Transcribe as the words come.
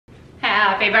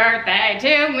Happy birthday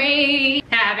to me.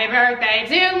 Happy birthday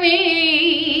to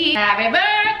me. Happy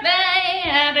birthday,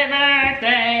 happy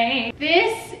birthday.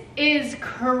 This is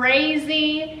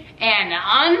crazy and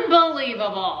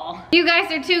unbelievable. You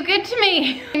guys are too good to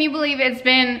me. Can you believe it's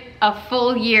been a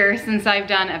full year since I've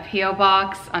done a P.O.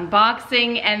 box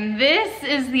unboxing, and this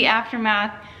is the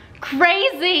aftermath.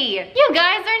 Crazy. You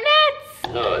guys are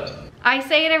nuts. I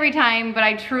say it every time, but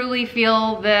I truly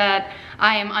feel that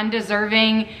I am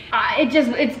undeserving.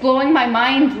 It's blowing my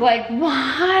mind, like,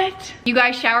 what? You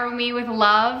guys shower me with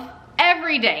love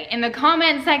every day, in the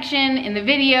comment section, in the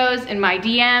videos, in my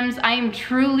DMs. I am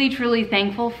truly, truly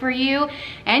thankful for you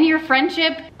and your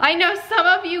friendship. I know some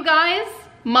of you guys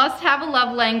must have a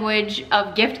love language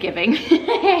of gift giving,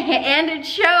 and it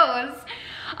shows.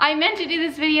 I meant to do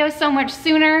this video so much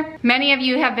sooner. Many of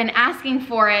you have been asking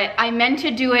for it. I meant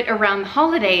to do it around the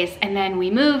holidays, and then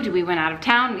we moved, we went out of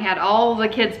town, we had all the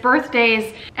kids'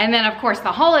 birthdays, and then of course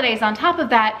the holidays on top of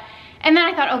that. And then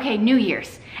I thought, okay, New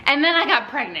Year's. And then I got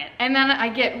pregnant, and then I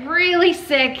get really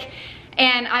sick,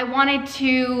 and I wanted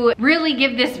to really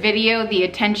give this video the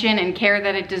attention and care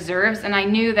that it deserves. And I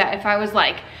knew that if I was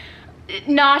like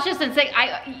nauseous and sick,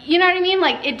 you know what I mean?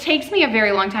 Like, it takes me a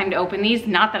very long time to open these.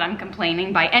 Not that I'm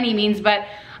complaining by any means, but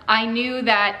I knew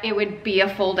that it would be a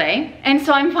full day. And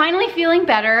so I'm finally feeling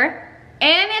better,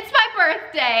 and it's my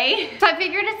birthday. So I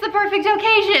figured it's the perfect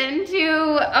occasion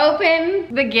to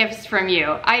open the gifts from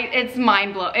you. It's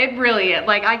mind blowing. It really is.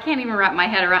 Like, I can't even wrap my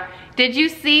head around. Did you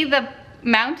see the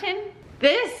mountain?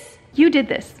 You did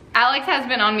this. Alex has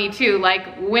been on me too, like,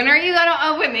 when are you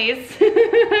gonna open these?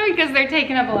 Because they're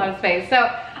taking up a lot of space. So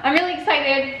I'm really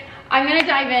excited. I'm gonna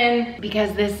dive in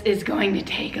because this is going to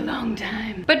take a long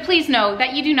time. But please know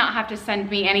that you do not have to send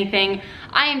me anything.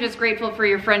 I am just grateful for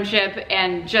your friendship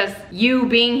and just you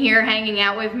being here, hanging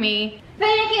out with me.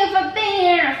 Thank you for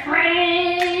being a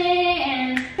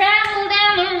friend. Travel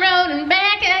down the road and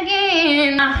back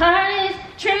again. My heart is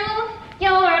true, you're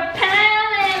a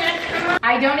pal and a true.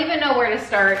 I don't even know where to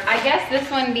start. I guess this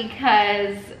one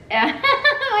because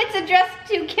it's addressed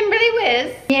to Kimberly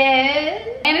Wiz. Yes.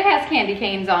 And it has candy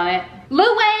canes on it.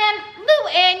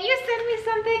 Luann, you send me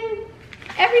something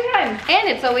every time. And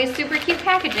it's always super cute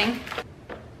packaging.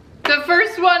 The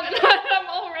first one, I'm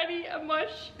already a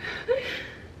mush.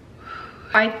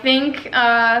 I think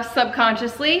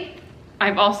subconsciously,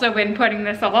 I've also been putting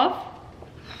this off.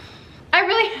 I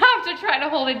really have to try to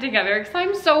hold it together because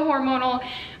I'm so hormonal.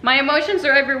 My emotions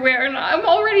are everywhere, and I'm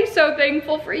already so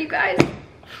thankful for you guys.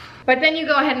 But then you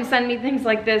go ahead and send me things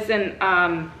like this, and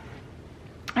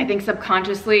I think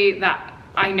subconsciously that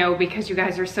I know, because you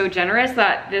guys are so generous,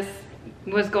 that this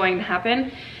was going to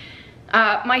happen.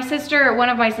 One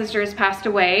of my sisters passed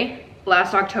away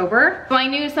last October. So I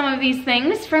knew some of these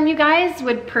things from you guys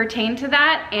would pertain to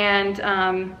that, and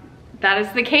that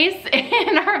is the case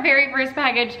in our very first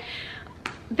package.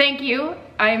 Thank you.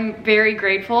 I'm very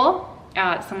grateful.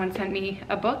 Someone sent me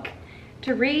a book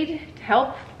to read to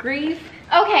help grieve.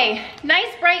 Okay,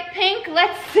 nice bright pink.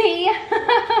 Let's see.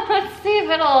 Let's see if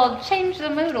it'll change the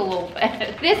mood a little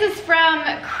bit. This is from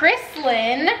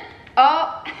Chrislyn.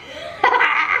 Oh,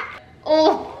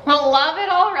 oh, I love it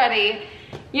already.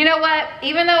 You know what?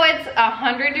 Even though it's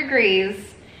 100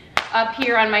 degrees up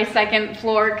here on my second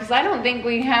floor, because I don't think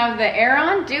we have the air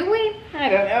on, do we? I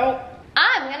don't know.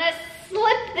 I'm gonna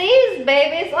slip these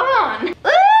babies on.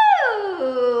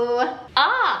 Ooh!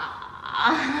 Ah!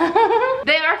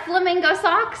 They are flamingo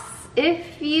socks,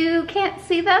 if you can't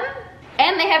see them.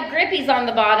 And they have grippies on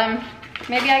the bottom.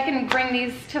 Maybe I can bring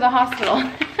these to the hospital.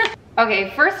 Okay,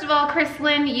 first of all,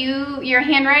 Chrislyn, your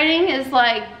handwriting is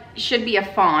like, should be a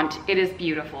font. It is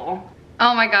beautiful.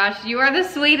 Oh my gosh, you are the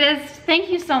sweetest. Thank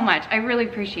you so much. I really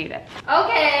appreciate it.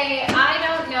 Okay, I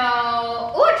don't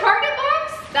know. Oh, a Target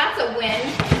box? That's a win.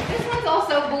 This one's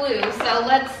also blue, so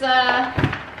let's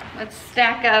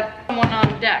stack up someone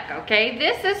on deck, okay?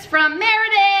 This is from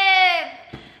Meredith.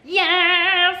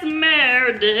 Yes,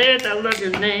 Meredith, I love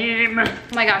your name. Oh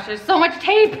my gosh, there's so much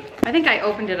tape. I think I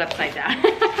opened it upside down.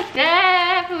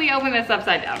 Definitely opened this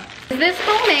upside down. Is this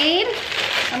homemade?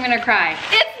 I'm gonna cry.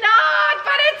 It's not,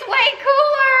 but it's way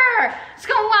cooler.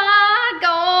 Squad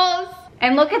goals.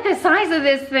 And look at the size of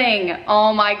this thing.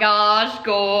 Oh my gosh,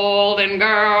 Golden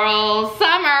Girls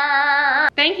Summer.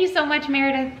 Thank you so much,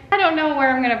 Meredith. I don't know where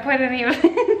I'm gonna put any of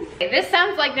this. This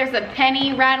sounds like there's a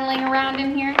penny rattling around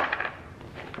in here.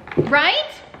 Right?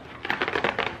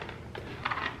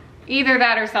 Either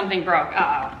that or something broke.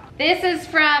 Uh-oh. This is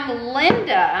from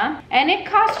Linda, and it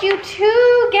cost you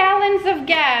 2 gallons of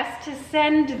gas to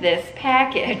send this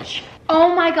package.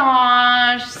 Oh my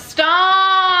gosh,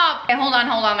 stop. Okay, hold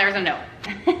on, there's a note.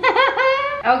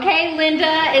 Okay,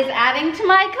 Linda is adding to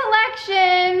my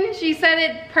collection. She said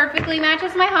it perfectly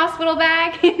matches my hospital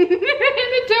bag.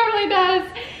 It totally does.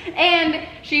 And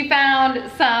she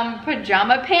found some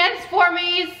pajama pants for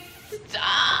me.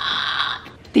 Stop.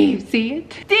 Do you see it?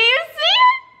 Do you see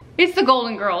it? It's the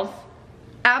Golden Girls.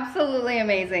 Absolutely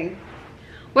amazing.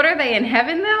 What are they, in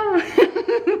heaven though?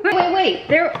 wait,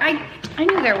 I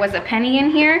knew there was a penny in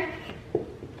here.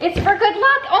 It's for good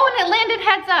luck. Oh, and it landed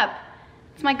heads up.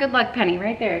 It's my good luck penny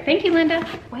right there. Thank you, Linda.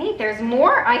 Wait, there's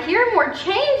more. I hear more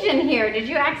change in here. Did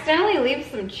you accidentally leave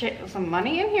some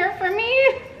money in here for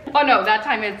me? Oh no, that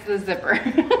time it's the zipper.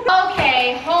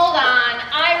 Okay, hold on.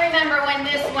 I remember when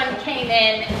this one came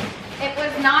in. It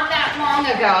was not that long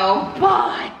ago,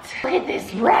 but look at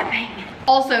this wrapping.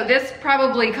 Also, this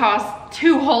probably cost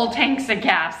 2 whole tanks of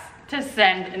gas to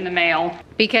send in the mail.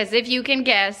 Because if you can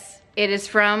guess, it is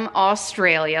from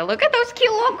Australia. Look at those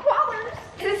cute little koalas.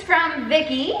 This is from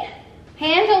Vicky.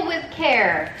 Handle with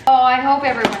care. Oh, I hope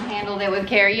everyone handled it with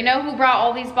care. You know who brought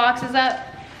all these boxes up?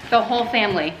 The whole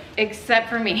family, except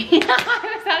for me.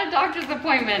 I was at a doctor's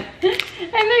appointment and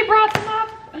they brought them up.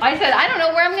 I said, I don't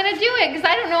know where I'm gonna do it because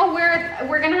I don't know where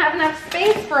we're gonna have enough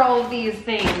space for all of these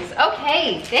things.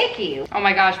 Okay, thank you. Oh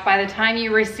my gosh, by the time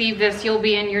you receive this, you'll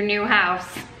be in your new house.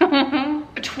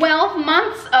 12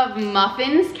 months of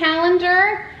muffins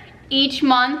calendar. Each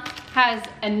month has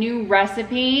a new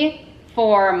recipe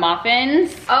for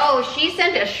muffins. Oh, she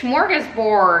sent a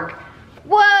smorgasbord.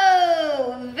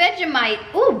 Whoa, Vegemite.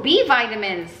 Ooh, B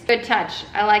vitamins. Good touch,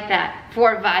 I like that.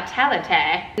 For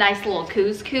vitality. Nice little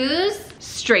couscous,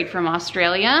 straight from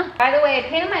Australia. By the way, I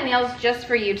painted my nails just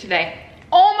for you today.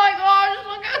 Oh my gosh,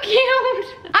 look how cute.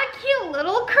 A cute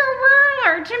little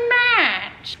curler to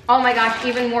match. Oh my gosh,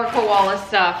 even more koala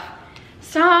stuff.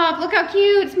 Stop, look how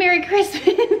cute, it's Merry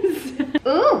Christmas.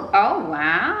 Ooh, oh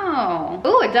wow.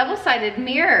 Ooh, a double-sided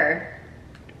mirror.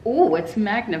 Ooh, it's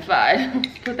magnified.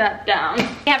 Let's put that down.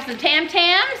 We have some Tam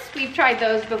Tams. We've tried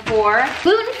those before.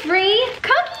 Gluten-free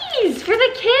cookies for the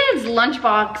kids.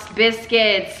 Lunchbox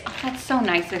biscuits. Oh, that's so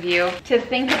nice of you to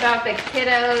think about the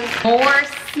kiddos. More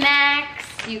snacks.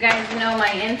 You guys know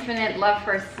my infinite love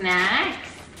for snacks.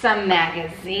 Some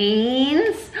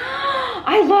magazines.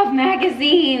 I love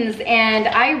magazines, and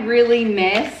I really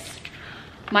miss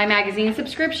my magazine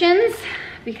subscriptions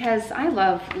because I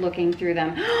love looking through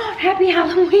them. Happy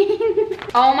Halloween.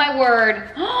 Oh my word.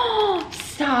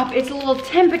 Stop, it's a little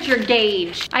temperature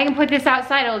gauge. I can put this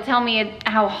outside, it'll tell me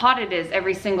how hot it is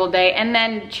every single day. And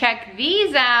then check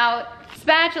these out.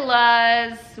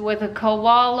 Spatulas with a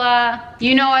koala.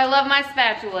 You know I love my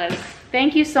spatulas.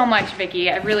 Thank you so much,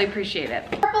 Vicky. I really appreciate it.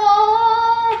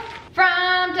 Purple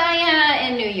from Diana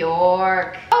in New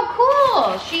York. Oh,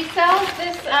 cool. She sells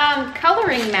this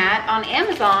coloring mat on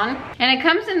Amazon, and it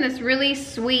comes in this really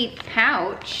sweet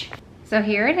pouch. So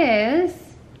here it is.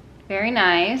 Very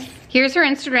nice. Here's her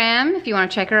Instagram if you want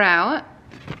to check her out.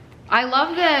 I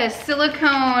love the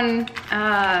silicone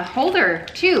holder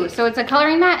too. So it's a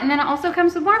coloring mat, and then it also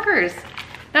comes with markers.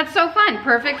 That's so fun,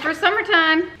 perfect for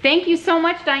summertime. Thank you so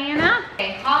much, Diana.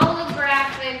 Okay,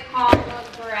 holographic.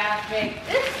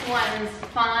 This one's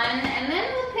fun, and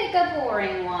then we'll pick a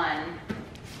boring one.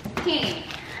 Teeny.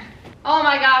 Oh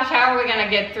my gosh, how are we gonna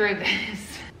get through this?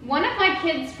 One of my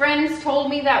kids' friends told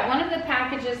me that one of the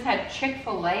packages had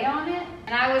Chick-fil-A on it,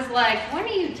 and I was like, what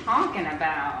are you talking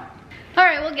about? All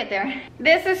right, we'll get there.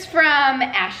 This is from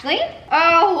Ashley.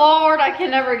 Oh Lord, I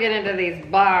can never get into these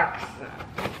boxes.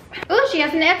 Oh, she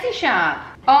has an Etsy shop.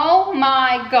 Oh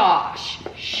my gosh.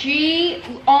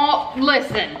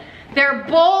 Listen, they're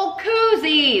bowl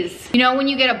koozies. You know when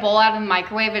you get a bowl out of the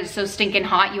microwave and it's so stinking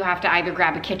hot, you have to either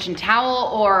grab a kitchen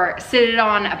towel or sit it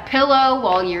on a pillow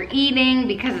while you're eating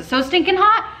because it's so stinking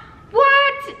hot?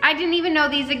 What? I didn't even know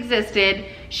these existed.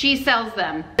 She sells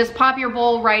them. Just pop your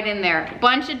bowl right in there.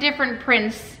 Bunch of different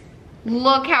prints.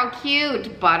 Look how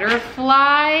cute.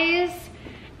 Butterflies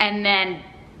and then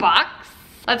bucks.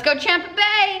 Let's go Champa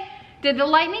Bay. Did the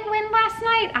lightning win last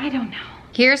night? I don't know.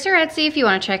 Here's her Etsy if you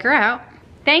want to check her out.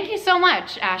 Thank you so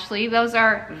much, Ashley. Those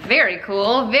are very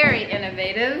cool, very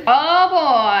innovative. Oh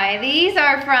boy, these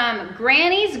are from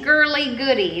Granny's Girly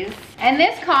Goodies. And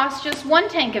this costs just 1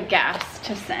 tank of gas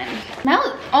to send. Smell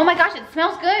it. Oh my gosh, it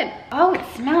smells good. Oh, it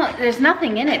smells, there's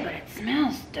nothing in it, but it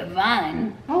smells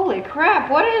divine. Holy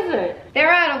crap, what is it? They're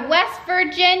out of West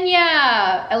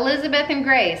Virginia, Elizabeth and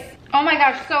Grace. Oh my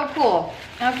gosh, so cool.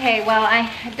 Okay, well,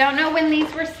 I don't know when these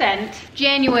were sent.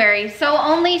 January, so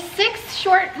only 6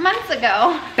 short months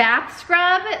ago. Bath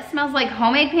scrub, it smells like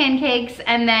homemade pancakes,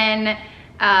 and then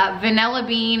vanilla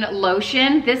bean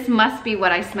lotion. This must be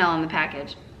what I smell in the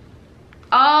package.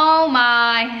 Oh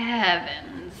my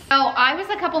heavens. Oh, I was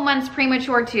a couple months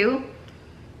premature too.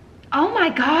 Oh my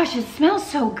gosh, it smells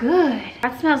so good.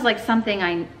 That smells like something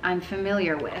I'm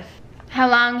familiar with. How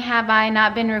long have I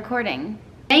not been recording?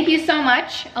 Thank you so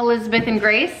much, Elizabeth and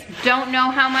Grace. Don't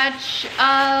know how much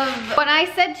of what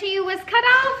I said to you was cut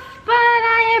off, but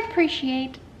I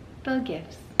appreciate the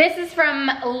gifts. This is from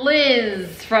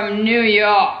Liz from New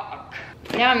York.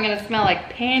 Now I'm gonna smell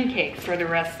like pancakes for the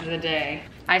rest of the day.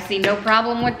 I see no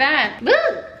problem with that.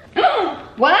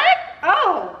 What?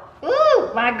 Oh,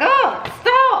 ooh, my God,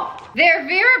 stop. They're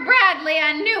Vera Bradley,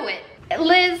 I knew it.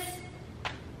 Liz,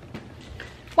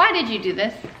 why did you do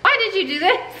this? Why did you do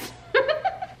this?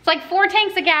 It's like 4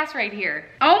 tanks of gas right here.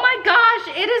 Oh my gosh,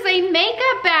 it is a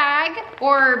makeup bag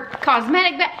or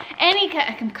cosmetic bag. Any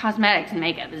cosmetics and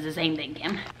makeup is the same thing,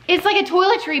 Kim. It's like a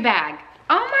toiletry bag.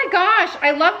 Oh my gosh,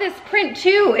 I love this print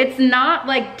too. It's not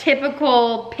like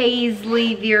typical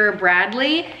Paisley Vera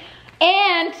Bradley.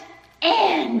 And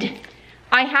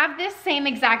I have this same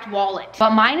exact wallet,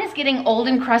 but mine is getting old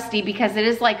and crusty because it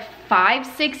is like 5,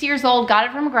 6 years old. Got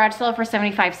it from a garage sale for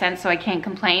 75 cents, so I can't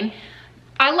complain.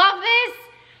 I love this.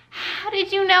 How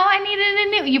did you know I needed a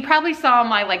new? You probably saw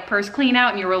my like purse clean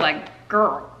out and you were like,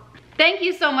 girl. Thank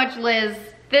you so much, Liz.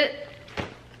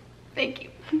 Thank you.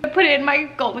 I put it in my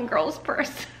Golden Girls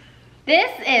purse.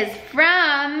 This is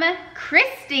from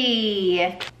Christy.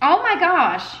 Oh my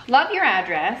gosh, love your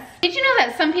address. Did you know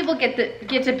that some people get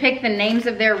to pick the names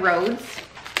of their roads?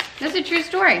 This is a true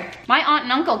story. My aunt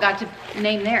and uncle got to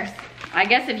name theirs. I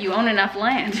guess if you own enough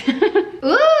land.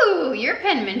 Ooh, your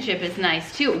penmanship is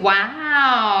nice too.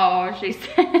 Wow, she says.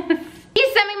 He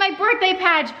sent me my birthday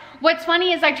badge. What's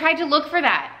funny is I tried to look for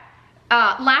that.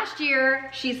 Last year,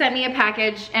 she sent me a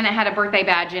package and it had a birthday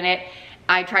badge in it.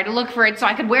 I tried to look for it so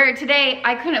I could wear it today.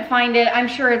 I couldn't find it. I'm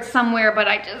sure it's somewhere, but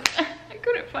I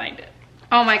couldn't find it.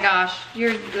 Oh my gosh,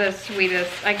 you're the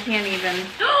sweetest. I can't even.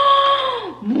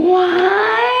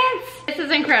 What? This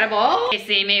is incredible. They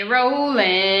see me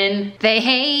rolling. They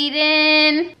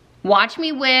hating. Watch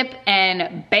me whip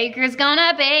and baker's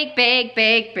gonna bake, bake,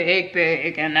 bake, bake,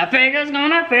 bake. And the baker's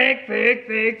gonna bake, bake,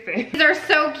 bake, bake. These are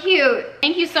so cute.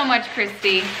 Thank you so much,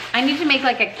 Christy. I need to make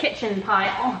like a kitchen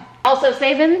pile. Also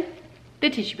saving the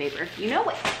tissue paper, you know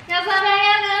it.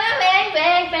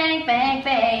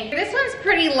 This one's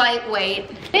pretty lightweight.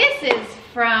 This is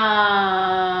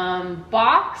from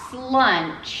Box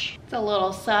Lunch. It's a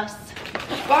little sus.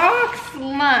 Box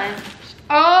Lunch.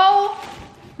 Oh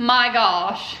my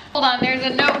gosh. Hold on, there's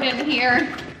a note in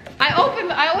here. I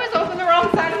always open the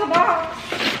wrong side of the box.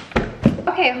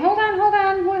 Okay, hold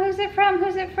on. Who's it from?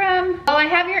 Who's it from? Oh, I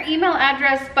have your email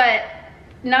address, but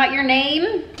not your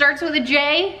name. Starts with a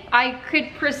J, I could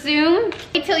presume.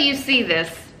 Wait till you see this.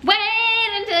 Wait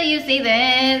until you see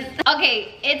this.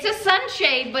 Okay, it's a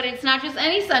sunshade, but it's not just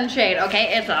any sunshade,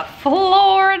 okay? It's a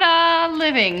Florida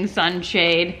Living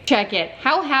sunshade. Check it.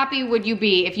 How happy would you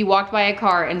be if you walked by a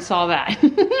car and saw that?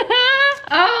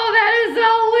 Oh, that is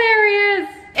hilarious.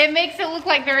 It makes it look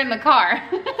like they're in the car.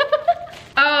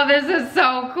 Oh, this is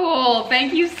so cool.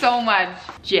 Thank you so much,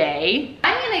 Jay.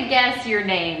 I'm gonna guess your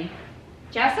name.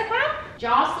 Jessica?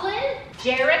 Jocelyn?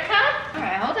 Jerica? All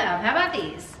right, hold on. How about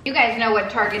these? You guys know what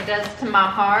Target does to my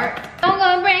heart. Don't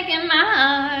go breaking my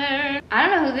heart. I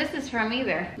don't know who this is from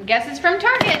either. I guess it's from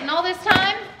Target, and all this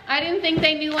time, I didn't think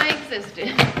they knew I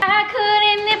existed. I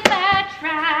couldn't if I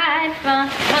tried.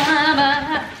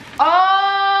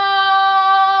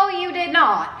 Oh, you did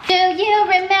not. Do you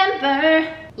remember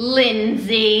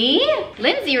Lindsay?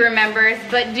 Lindsay remembers,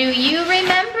 but do you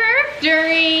remember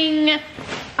during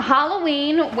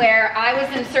Halloween where I was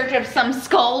in search of some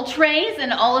skull trays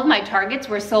and all of my Targets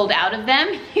were sold out of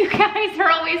them? You guys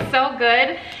are always so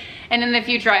good. And in the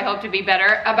future, I hope to be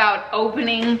better about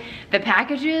opening the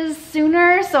packages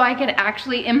sooner so I could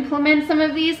actually implement some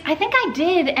of these. I think I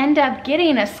did end up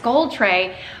getting a skull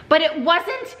tray, but it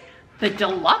wasn't the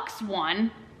deluxe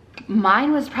one.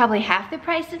 Mine was probably half the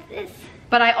price of this.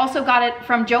 But I also got it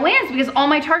from Joann's because all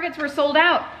my Targets were sold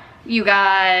out. You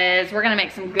guys, we're gonna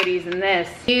make some goodies in this.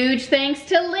 Huge thanks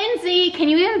to Lindsay. Can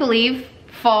you even believe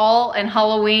fall and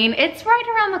Halloween? It's right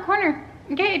around the corner.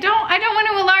 Okay, I don't want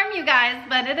to alarm you guys,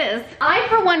 but it is. I,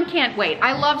 for one, can't wait.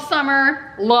 I love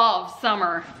summer,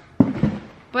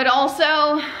 But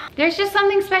also, there's just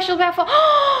something special about fall.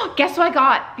 Oh, guess what I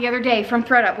got the other day from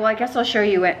ThredUp? Well, I guess I'll show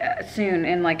you it soon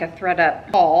in like a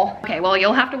ThredUp haul. Okay, well,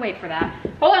 you'll have to wait for that.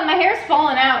 Hold on, my hair's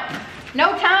falling out.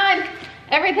 No time.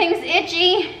 Everything's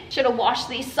itchy. Should have washed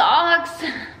these socks.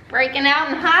 Breaking out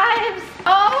in hives.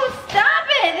 Oh, stop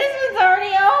it. This one's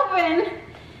already open.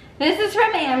 This is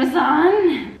from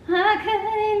Amazon. I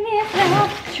couldn't if I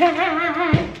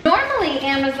tried. Normally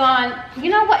Amazon. You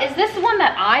know what? Is this the one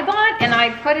that I bought and I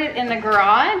put it in the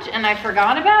garage and I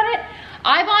forgot about it?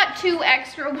 I bought 2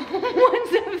 extra ones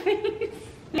of these.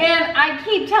 And I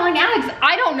keep telling Alex,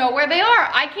 I don't know where they are.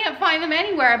 I can't find them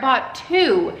anywhere. I bought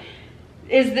 2.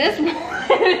 Is this one?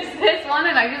 Is this one?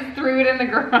 And I just threw it in the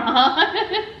garage.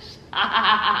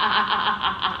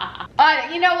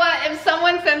 You know what? If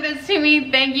someone sent this to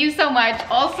me, thank you so much.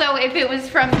 Also, if it was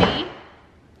from me,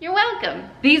 you're welcome.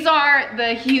 These are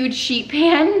the huge sheet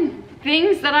pan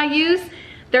things that I use.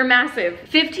 They're massive.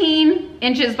 15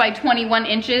 inches by 21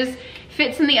 inches.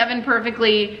 Fits in the oven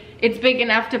perfectly. It's big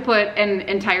enough to put an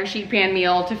entire sheet pan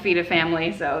meal to feed a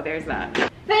family, so there's that.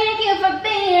 Thank you for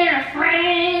being a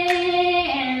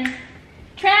friend.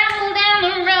 Travel down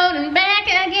the road and back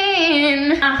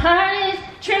again. My heart is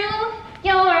true.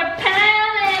 You're a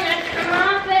pal and a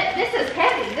comfort. This is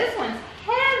heavy. This one's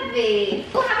heavy.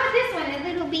 Oh, how about this one? A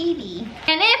little baby.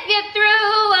 And if you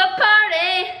threw a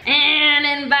party and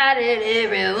invited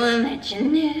everyone that you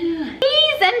knew.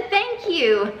 Please and thank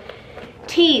you.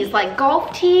 Tees, like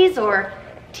golf tees or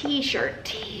t-shirt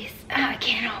tees. Oh, I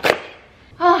can't open it.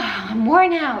 Oh, I'm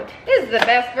worn out. This is the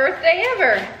best birthday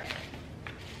ever.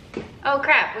 Oh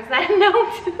crap, was that a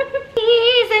note?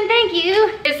 Please and thank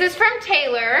you. This is from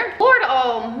Taylor. Lord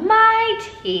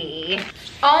almighty.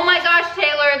 Oh my gosh,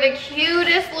 Taylor, the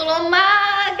cutest little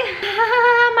mug.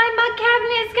 My mug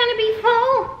cabinet is gonna be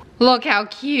full. Look how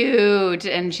cute.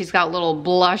 And she's got little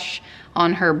blush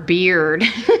on her beard.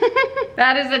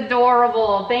 That is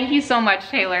adorable. Thank you so much,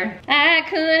 Taylor. I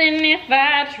couldn't if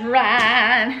I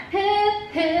tried.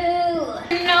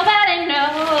 Nobody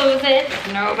knows it.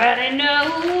 Nobody knows.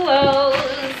 Oh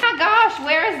my gosh,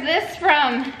 where is this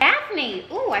from? Daphne.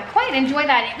 Ooh, I quite enjoy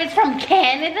that. If it's from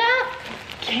Canada.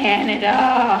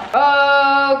 Canada.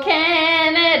 Oh,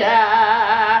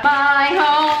 Canada. My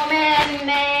home and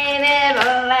native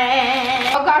land.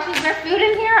 Oh gosh, is there food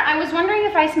in here? I was wondering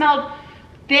if I smelled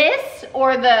this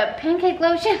or the pancake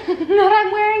lotion that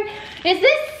I'm wearing. Is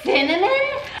this cinnamon?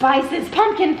 Spices,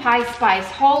 pumpkin pie spice.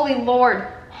 Holy Lord.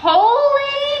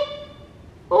 Holy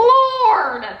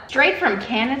Lord. Straight from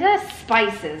Canada,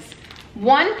 spices.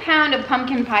 1 pound of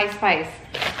pumpkin pie spice.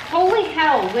 Holy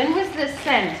hell, when was this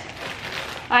sent?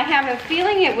 I have a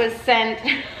feeling it was sent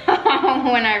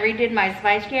when I redid my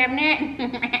spice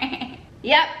cabinet.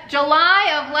 Yep,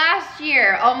 July of last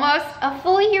year, almost a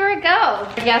full year ago.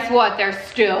 Guess what? They're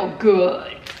still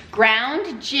good.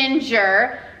 Ground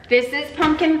ginger. This is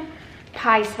pumpkin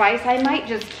pie spice. I might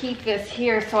just keep this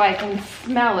here so I can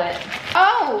smell it.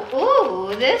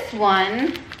 Oh, ooh, this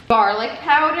one. Garlic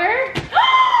powder.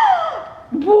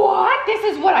 What? This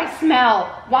is what I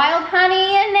smell. Wild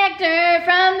honey and nectar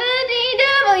from the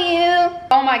DW.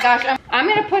 Oh my gosh, I'm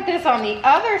gonna put this on the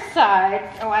other side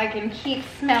so I can keep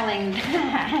smelling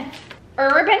that.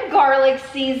 Herb and garlic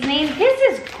seasoning. This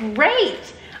is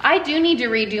great. I do need to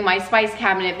redo my spice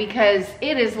cabinet because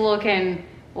it is looking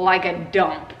like a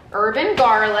dump. Herb and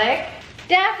garlic.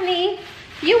 Daphne,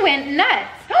 you went nuts.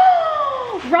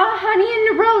 Raw honey and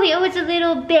neroli. Oh, it's a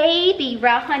little baby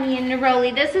raw honey and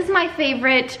neroli. This is my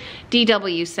favorite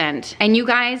DW scent. And you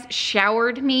guys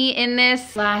showered me in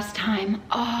this last time.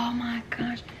 Oh my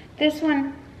gosh. This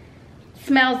one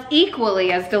smells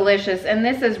equally as delicious. And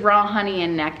this is raw honey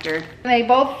and nectar. They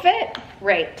both fit.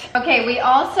 Great. Okay, we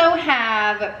also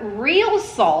have real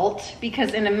salt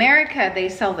because in America they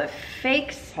sell the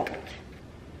fake salt.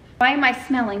 Why am I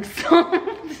smelling salt?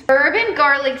 Herb and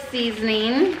garlic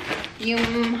seasoning.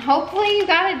 Hopefully you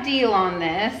got a deal on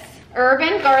this. Herb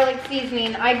and garlic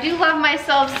seasoning. I do love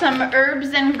myself some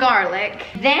herbs and garlic.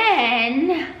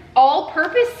 Then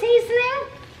all-purpose seasoning.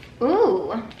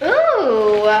 Ooh,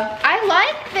 ooh, I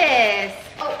like this.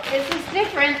 Oh, this is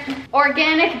different.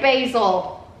 Organic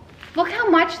basil. Look how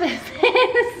much this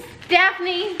is.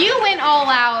 Daphne, you went all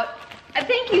out.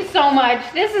 Thank you so much.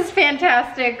 This is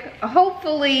fantastic.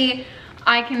 Hopefully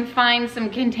I can find some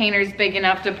containers big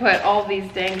enough to put all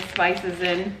these dang spices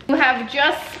in. You have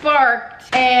just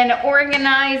sparked an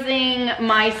organizing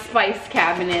my spice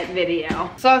cabinet video.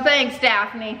 So thanks,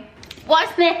 Daphne.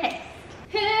 What's next?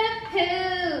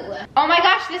 Oh my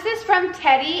gosh, this is from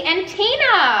Teddy and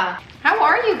Tina. How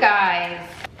are you guys?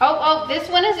 Oh, this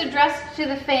one is addressed to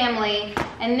the family,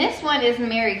 and this one is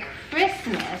Merry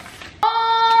Christmas. Oh,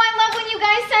 I love when you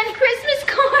guys send Christmas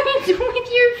cards with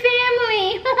your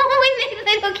family. Oh, with a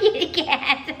little kitty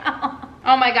cat.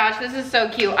 Oh my gosh, this is so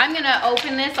cute. I'm gonna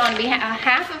open this on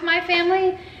behalf of my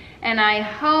family, and I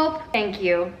hope, thank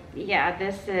you. Yeah,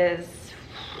 this is,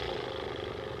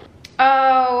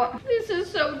 oh, this is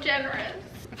so generous.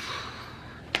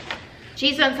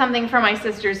 She sent something for my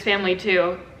sister's family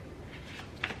too.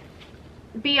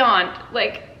 Beyond,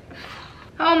 like,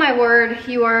 Oh my word,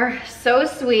 you are so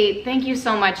sweet. Thank you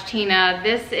so much, Tina.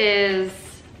 This is,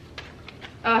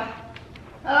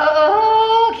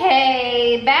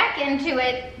 okay, back into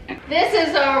it. This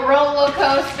is a roller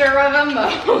coaster of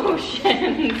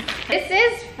emotions. This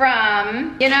is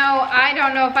from, you know, I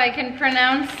don't know if I can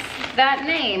pronounce that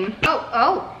name.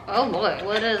 Oh boy,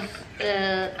 what is,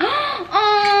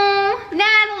 oh,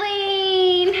 Natalie.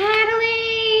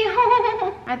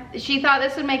 She thought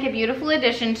this would make a beautiful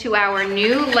addition to our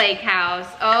new lake house.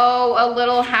 Oh, a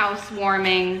little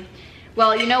housewarming.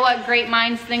 Well, you know what? Great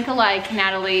minds think alike,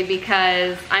 Natalie,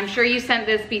 because I'm sure you sent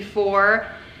this before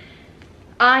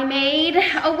I made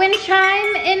a wind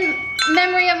chime in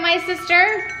memory of my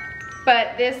sister,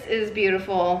 but this is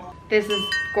beautiful. This is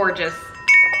gorgeous.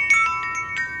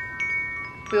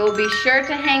 We will be sure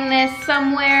to hang this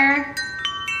somewhere.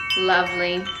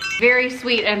 Lovely. Very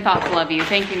sweet and thoughtful of you.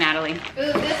 Thank you, Natalie.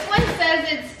 Ooh, this one says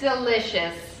it's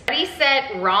delicious. He said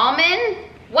ramen?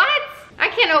 What? I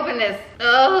can't open this.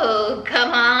 Oh,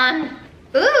 come on.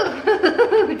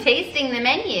 Ooh, tasting the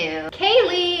menu.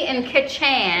 Kaylee and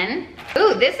Kachan.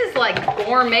 Ooh, this is like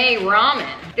gourmet ramen.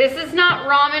 This is not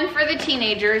ramen for the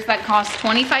teenagers that costs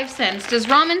 25 cents. Does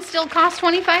ramen still cost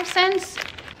 25 cents?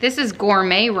 This is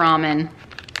gourmet ramen.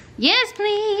 Yes,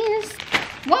 please.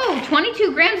 Whoa,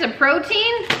 22 grams of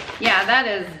protein? Yeah, that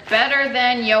is better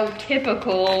than your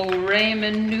typical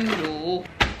ramen noodle.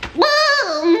 Whoa!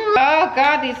 Oh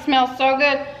God, these smell so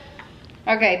good.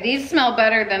 Okay, these smell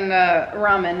better than the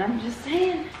ramen, I'm just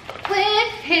saying.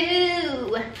 With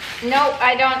who? Nope,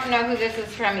 I don't know who this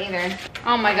is from either.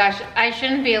 Oh my gosh, I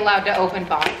shouldn't be allowed to open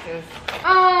boxes.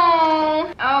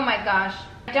 Oh my gosh.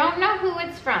 I don't know who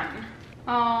it's from.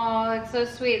 Oh, it's so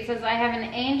sweet. It says, I have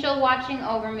an angel watching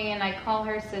over me and I call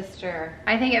her sister.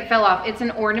 I think it fell off. It's an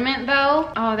ornament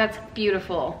though. Oh, that's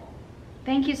beautiful.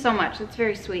 Thank you so much. That's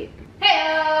very sweet.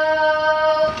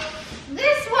 Hey-oh!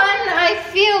 This one, I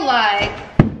feel like,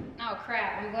 oh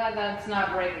crap, I'm glad that's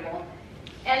not breakable.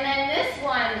 And then this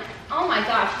one, oh my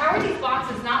gosh, how are these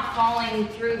boxes not falling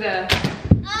through the,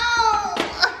 oh!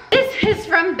 This is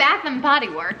from Bath & Body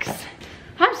Works.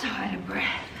 I'm so out of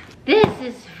breath. This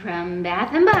is from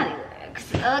Bath & Body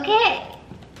Works. Okay,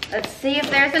 let's see if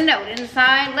there's a note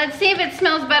inside. Let's see if it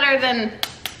smells better than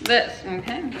this,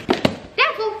 okay?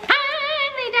 Doubtful,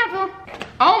 highly doubtful.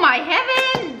 Oh my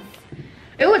heavens!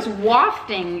 Ooh, it's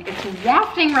wafting. It's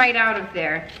wafting right out of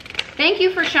there. Thank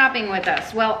you for shopping with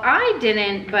us. Well, I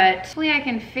didn't, but hopefully I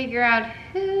can figure out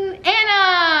who.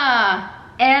 Anna!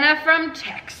 Anna from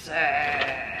Texas.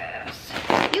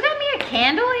 You got me a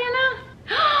candle, Anna?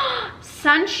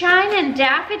 Sunshine and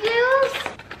daffodils?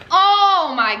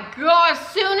 Oh my gosh, as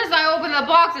soon as I open the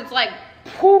box, it's like,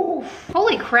 poof.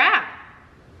 Holy crap.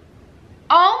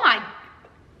 Oh my,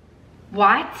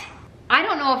 what? I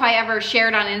don't know if I ever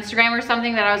shared on Instagram or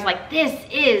something that I was like, this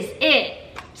is it.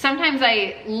 Sometimes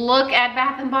I look at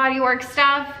Bath & Body Works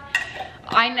stuff.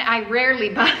 I rarely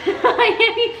buy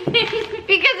anything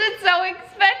because it's so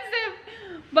expensive.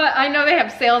 But I know they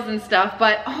have sales and stuff,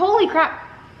 but holy crap.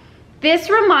 This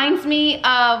reminds me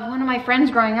of one of my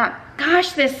friends growing up.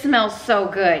 Gosh, this smells so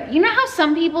good. You know how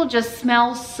some people just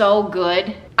smell so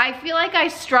good? I feel like I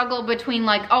struggle between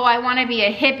like, oh, I wanna be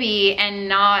a hippie and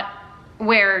not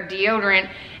wear deodorant,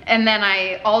 and then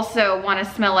I also want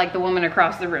to smell like the woman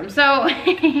across the room. So,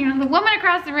 you know, the woman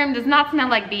across the room does not smell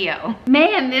like BO.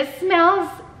 Man, this smells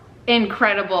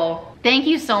incredible. Thank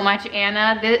you so much,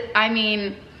 Anna. I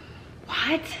mean,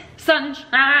 what?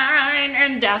 Sunshine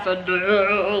and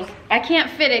daffodils. I can't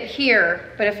fit it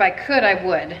here, but if I could, I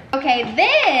would. Okay,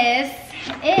 this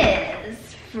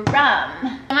is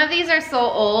from, some of these are so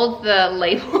old, the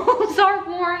labels are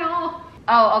worn off.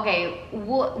 Oh, okay,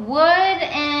 Wood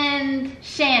and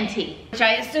Shanty, which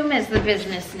I assume is the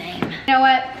business name. You know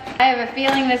what? I have a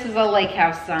feeling this is a lake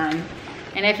house sign.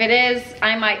 And if it is,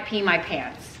 I might pee my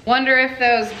pants. Wonder if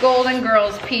those Golden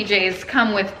Girls PJs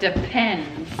come with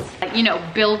Depends. You know,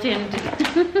 built in.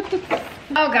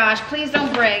 Oh gosh, please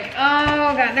don't break.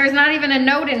 Oh God, there's not even a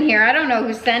note in here. I don't know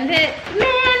who sent it.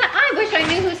 Man, I wish I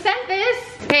knew who sent this.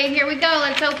 Okay, here we go,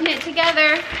 let's open it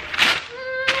together.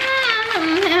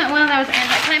 Well, that was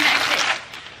anticlimactic.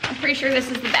 I'm pretty sure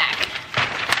this is the back.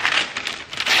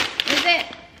 Is it?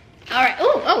 All right.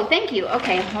 Oh, thank you.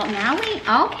 Okay, well now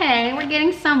we're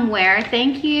getting somewhere.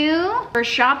 Thank you for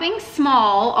shopping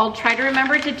small. I'll try to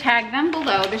remember to tag them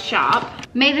below the shop.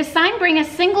 May the sign bring a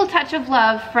single touch of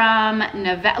love from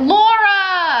Nevada.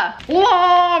 Laura!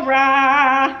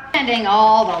 Laura! Sending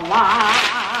all the love.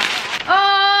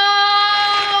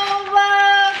 Oh,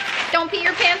 love! Don't pee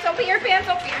your pants, don't pee your pants,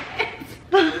 don't pee your pants.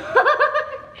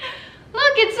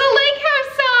 Look, it's the lake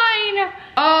house sign.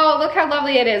 Oh, look how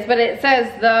lovely it is, but it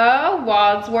says the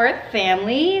Wadsworth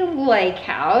Family Lake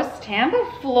House, Tampa,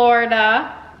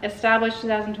 Florida, established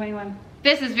 2021.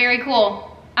 This is very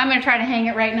cool. I'm gonna try to hang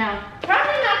it right now.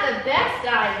 Probably not the best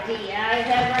idea I've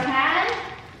ever had.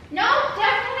 Nope,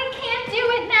 definitely can't do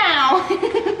it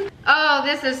now. Oh,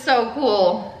 this is so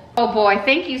cool. Oh boy,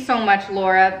 thank you so much,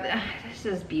 Laura. This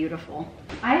is beautiful.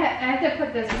 I have to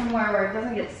put this somewhere where it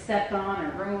doesn't get stepped on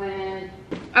or ruined.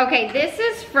 Okay, this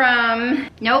is from,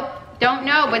 nope, don't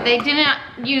know, but they didn't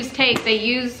use tape. They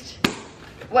used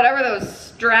whatever those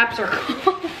straps are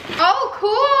called. Oh,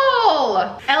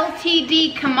 cool!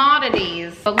 LTD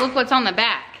Commodities. But look what's on the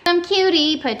back. Some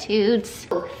cutie patoots.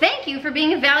 Thank you for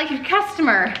being a valued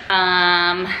customer.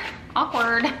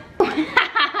 Awkward.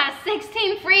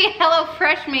 16 free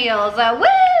HelloFresh meals.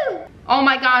 Woo! Oh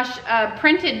my gosh,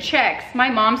 printed checks. My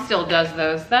mom still does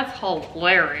those. That's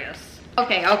hilarious.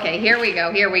 Okay, here we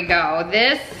go.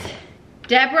 This,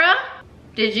 Deborah,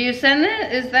 did you send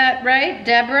it? Is that right,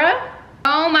 Deborah?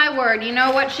 Oh my word, you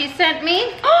know what she sent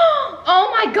me?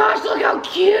 Oh my gosh, look how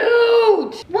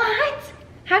cute! What?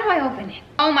 How do I open it?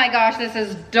 Oh my gosh, this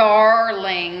is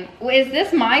darling. Is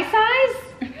this my size?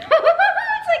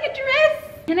 It's like a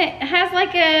dress. And it has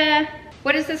like a,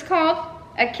 what is this called?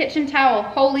 A kitchen towel.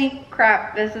 Holy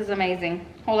crap, this is amazing.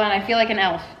 Hold on, I feel like an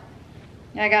elf.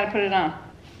 I gotta put it on.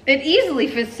 It easily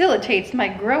facilitates my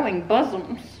growing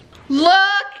bosoms.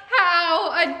 Look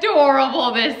how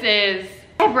adorable this is.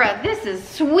 Deborah, this is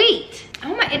sweet.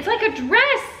 Oh my, it's like a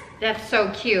dress. That's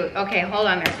so cute. Okay, hold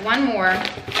on, there's one more.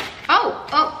 Oh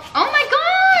my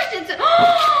gosh, it's,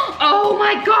 oh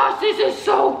my gosh, this is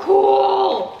so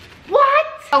cool. What?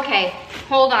 Okay,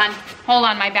 hold on,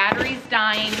 my battery's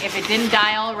dying, if it didn't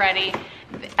die already.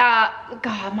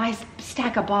 God, my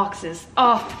stack of boxes.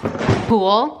 Oh,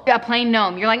 cool. A plain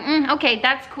gnome. You're like, okay,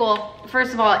 that's cool.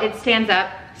 First of all, it stands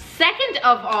up. Second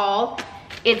of all,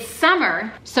 it's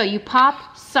summer, so you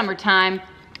pop summertime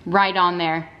right on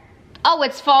there. Oh,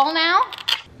 it's fall now?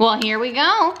 Well, here we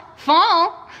go.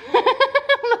 Fall.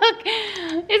 Look,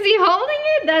 is he holding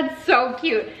it? That's so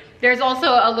cute. There's also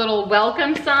a little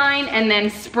welcome sign and then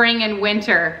spring and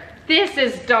winter. This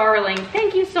is darling.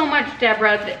 Thank you so much,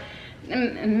 Deborah.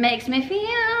 It makes me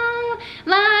feel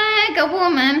like a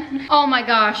woman. Oh my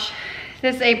gosh,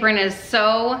 this apron is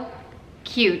so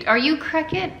cute. Are you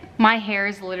Cricket? My hair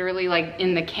is literally like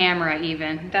in the camera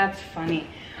even. That's funny.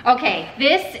 Okay,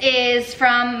 this is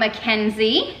from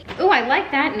Mackenzie. Oh, I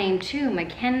like that name too,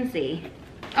 Mackenzie.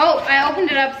 Oh, I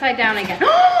opened it upside down again.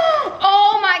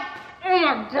 Oh my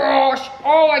gosh.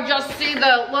 Oh, I just see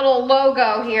the little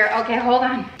logo here. Okay, hold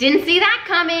on. Didn't see that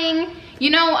coming. You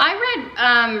know, I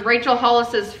read Rachel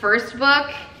Hollis's first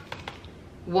book.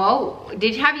 Whoa,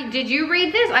 did you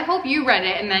read this? I hope you read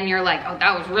it and then you're like, oh,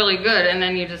 that was really good. And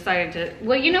then you decided to,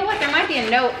 well, you know what? There might be a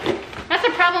note. That's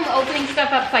a problem opening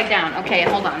stuff upside down. Okay,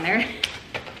 hold on there.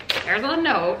 There's a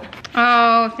note.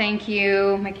 Oh, thank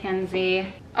you,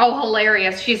 Mackenzie. Oh,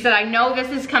 hilarious. She said, I know this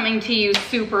is coming to you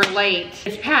super late.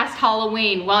 It's past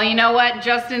Halloween. Well, you know what?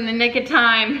 Just in the nick of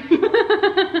time.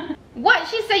 What?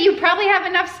 She said you probably have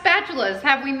enough spatulas.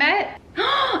 Have we met?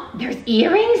 There's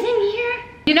earrings in here?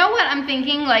 You know what I'm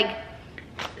thinking? Like,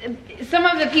 some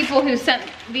of the people who sent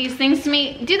these things to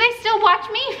me, do they still watch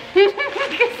me?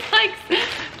 Because like,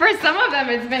 for some of them,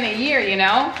 it's been a year, you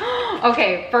know?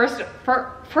 Okay, first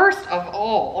of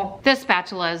all, the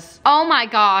spatulas. Oh my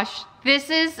gosh,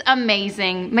 this is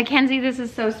amazing. Mackenzie, this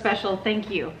is so special, thank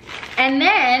you. And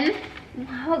then,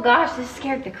 oh gosh, this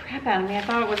scared the crap out of me. I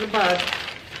thought it was a bug.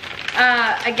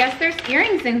 I guess there's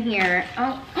earrings in here.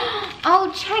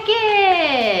 Oh, check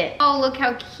it. Oh, look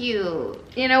how cute.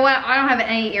 You know what? I don't have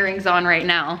any earrings on right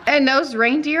now. And those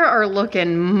reindeer are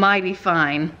looking mighty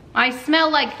fine. I smell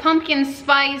like pumpkin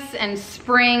spice and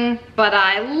spring, but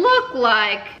I look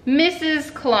like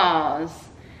Mrs. Claus.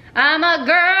 I'm a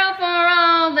girl for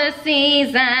all the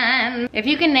season. If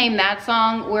you can name that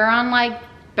song, we're on like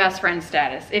best friend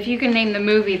status. If you can name the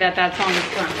movie that song is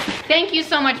from. Thank you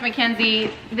so much,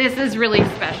 Mackenzie. This is really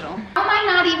special. How am I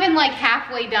not even like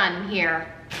halfway done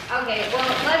here? Okay, well,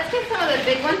 let's get some of the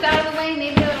big ones out of the way.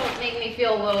 Maybe it'll make me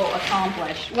feel a little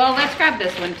accomplished. Well, let's grab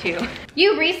this one too.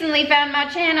 You recently found my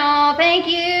channel. Thank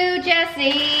you,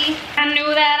 Jessie. I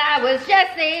knew that I was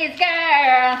Jessie's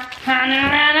girl. I knew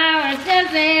that I was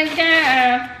Jessie's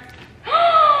girl.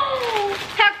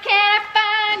 How can I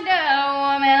find a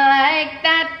woman like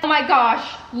that? Oh my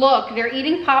gosh, look, they're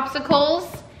eating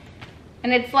popsicles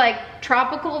and it's like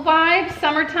tropical vibes,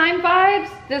 summertime vibes.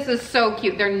 This is so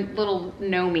cute. They're little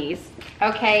gnomies.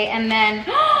 Okay, and then,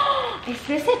 is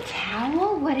this a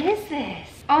towel? What is this?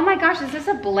 Oh my gosh, is this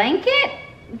a blanket?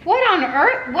 What on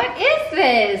earth? What is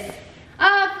this?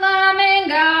 A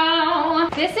flamingo.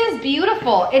 This is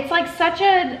beautiful. It's like such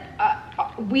a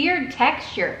weird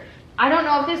texture. I don't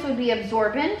know if this would be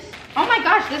absorbent. Oh my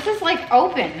gosh, this is like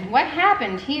open. What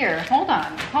happened here? Hold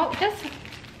on. Just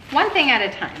one thing at a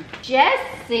time.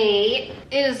 Jessie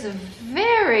is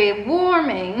very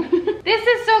warming. This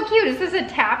is so cute. Is this a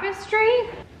tapestry?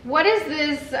 What is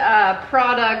this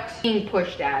product being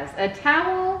pushed as? A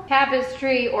towel,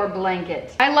 tapestry, or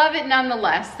blanket? I love it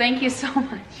nonetheless. Thank you so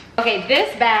much. Okay,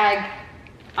 this bag,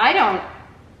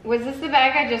 was this the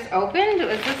bag I just opened?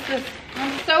 Was this,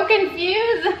 I'm so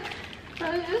confused.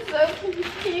 I'm just so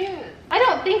confused. I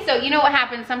don't think so. You know what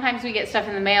happens? Sometimes we get stuff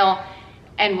in the mail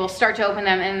and we'll start to open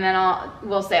them and then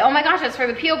we'll say, oh my gosh, that's for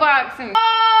the P.O. box. And,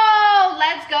 oh,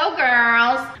 let's go,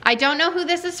 girls. I don't know who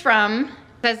this is from.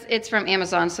 It says it's from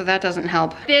Amazon, so that doesn't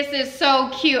help. This is so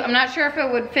cute. I'm not sure if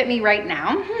it would fit me right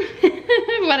now,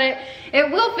 but it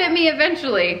will fit me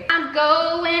eventually. I'm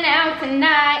going out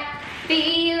tonight,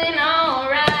 feeling all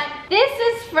right. This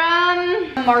is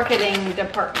from the marketing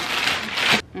department.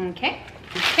 Okay,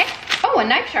 okay. Oh, a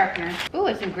knife sharpener. Ooh,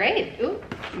 it's engraved. Ooh,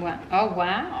 wow. Oh,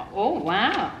 wow. Oh,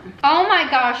 wow. Oh my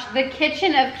gosh, the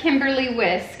kitchen of Kimberly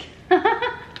Whisk.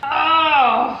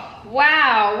 Oh.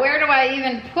 Wow, where do I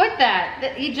even put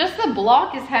that? Just the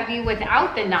block is heavy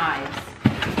without the knives.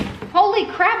 Holy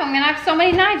crap, I'm gonna have so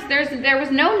many knives. There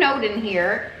was no note in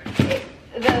here.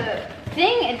 The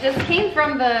thing, it just came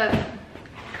from the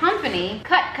company,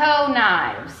 Cutco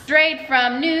Knives. Straight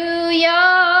from New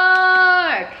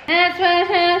York. That's what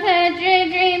the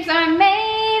dreams are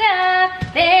made of.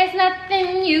 There's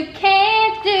nothing you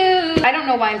can't do. I don't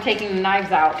know why I'm taking the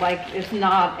knives out. Like, it's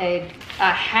not a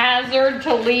hazard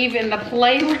to leave in the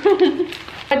playroom.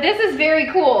 But this is very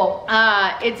cool.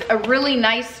 It's a really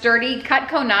nice, sturdy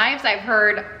Cutco knives. I've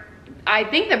heard, I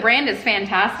think the brand is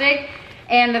fantastic.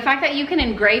 And the fact that you can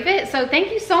engrave it, so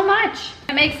thank you so much.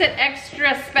 It makes it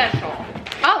extra special.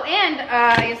 Oh, and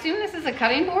I assume this is a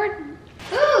cutting board?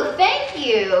 Ooh, thank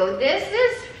you. This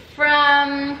is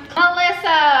from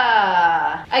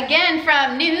Melissa. Again,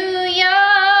 from New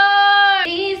York.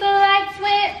 These lights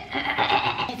will,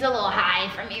 it's a little high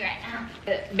for me right now.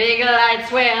 Big lights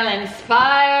will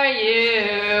inspire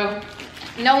you.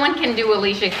 No one can do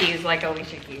Alicia Keys like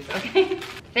Alicia Keys, okay?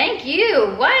 Thank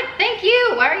you. What? Thank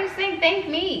you. Why are you saying thank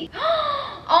me?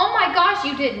 Oh my gosh,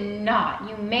 you did not.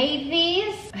 You made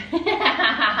these?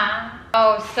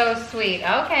 Oh, so sweet.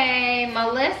 Okay,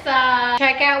 Melissa.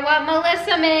 Check out what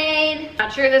Melissa made.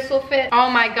 Not sure this will fit. Oh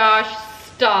my gosh,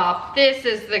 stop. This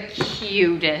is the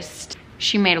cutest.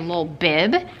 She made a little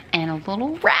bib and a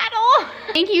little rattle.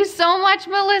 Thank you so much,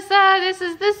 Melissa. This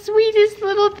is the sweetest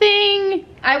little thing.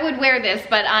 I would wear this,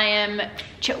 but I am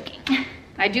choking.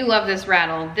 I do love this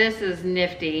rattle. This is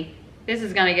nifty. This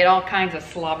is gonna get all kinds of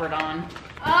slobbered on.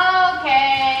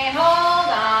 Okay, hold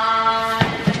on.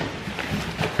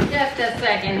 Just a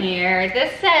second here.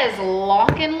 This says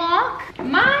Lock and Lock.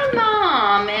 My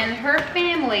mom and her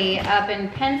family up in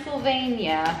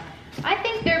Pennsylvania, I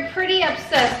think they're pretty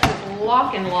obsessed with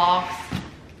Lock and Locks.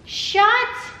 Shut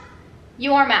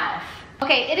your mouth.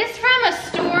 Okay, it is from a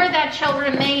store that shall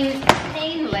remain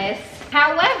painless.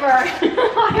 However,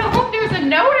 I hope there's a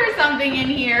note or something in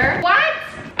here. What?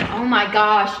 Oh my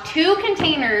gosh, 2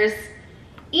 containers.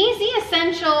 Easy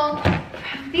Essential.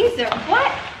 These are,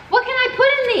 what can I put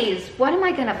in these? What am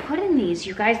I gonna put in these,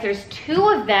 you guys? There's 2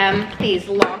 of them, these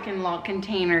Lock and Lock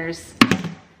containers.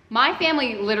 My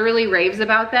family literally raves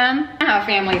about them. I don't know how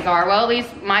families are. Well, at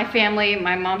least my family,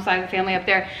 my mom's side of the family up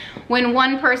there, when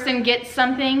one person gets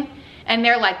something and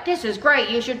they're like, this is great,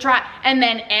 you should try. And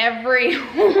then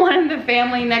everyone in the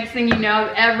family, next thing you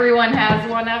know, everyone has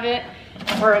one of it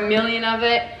or a million of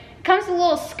it. Comes a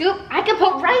little scoop. I could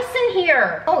put rice in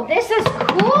here. Oh, this is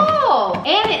cool.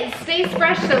 And it stays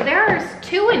fresh, so there's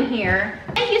 2 in here.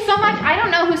 Thank you so much. I don't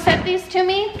know who sent these to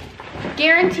me.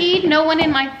 Guaranteed no one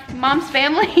in my mom's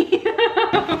family,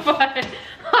 but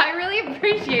I really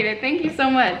appreciate it. Thank you so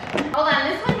much. Hold on,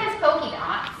 this one has polka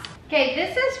dots. Okay,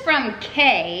 this is from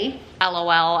Kay.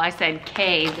 LOL, I said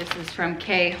Kay. This is from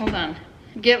Kay. Hold on.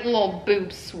 Get a little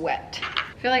boob sweat.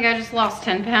 I feel like I just lost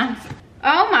 10 pounds.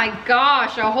 Oh my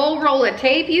gosh, a whole roll of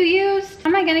tape you used? How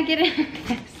am I gonna get into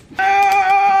this?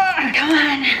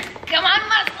 Come on,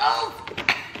 muscles.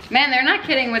 Man, they're not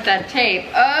kidding with that tape.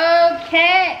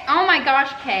 Okay. Oh my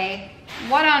gosh, Kay.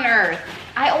 What on earth?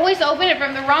 I always open it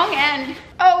from the wrong end.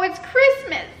 Oh, it's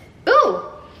Christmas. Ooh.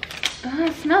 Oh,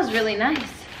 it smells really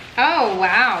nice. Oh,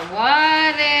 wow.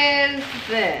 What is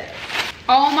this?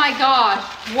 Oh my gosh.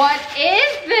 What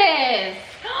is this?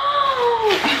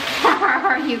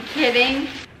 Are you kidding?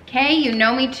 Kay, you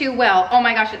know me too well. Oh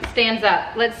my gosh, it stands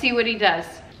up. Let's see what he does.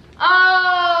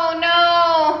 Oh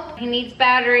no, he needs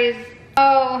batteries.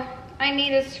 Oh, I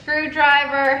need a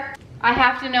screwdriver. I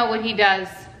have to know what he does.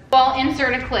 Well,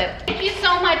 insert a clip. Thank you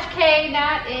so much, Kay.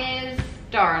 That is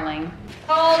darling.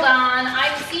 Hold on,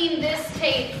 I've seen this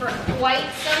tape for quite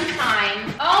some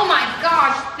time. Oh my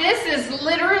gosh, this is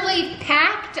literally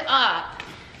packed up.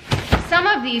 Some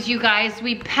of these, you guys,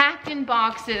 we packed in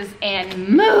boxes and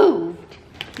moved.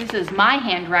 This is my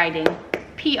handwriting,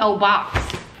 P.O. Box.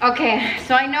 Okay,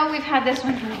 so I know we've had this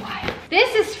one for a while.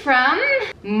 This is from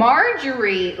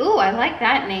Marjorie. Ooh, I like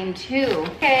that name too.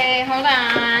 Okay, hold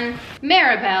on.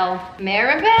 Maribel.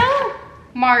 Maribel?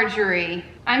 Marjorie.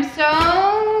 I'm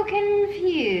so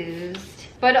confused.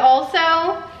 But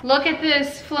also, look at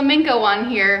this flamingo on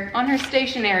here, on her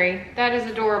stationery. That is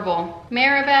adorable.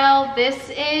 Maribel, this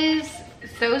is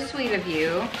so sweet of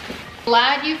you.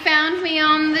 Glad you found me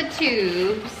on the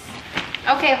tubes.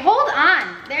 Okay, hold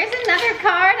on. There's another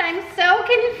card. I'm so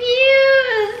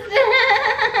confused.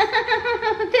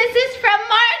 This is from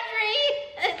Marjorie.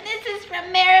 This is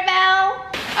from Maribel.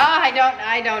 Oh,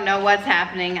 I don't know what's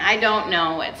happening. I don't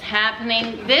know what's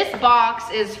happening. This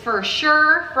box is for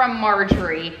sure from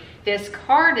Marjorie. This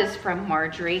card is from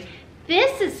Marjorie.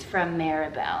 This is from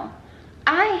Maribel.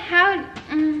 I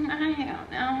don't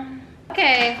know.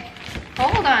 Okay,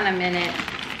 hold on a minute.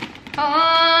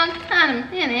 Hold on a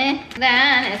minute,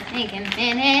 that is taking a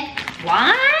minute.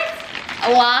 What?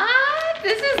 What?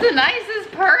 This is the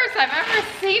nicest purse I've ever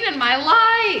seen in my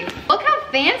life. Look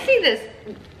how fancy this.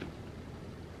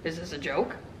 Is this a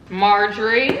joke?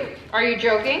 Marjorie, are you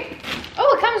joking?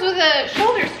 Oh, it comes with a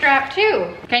shoulder strap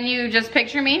too. Can you just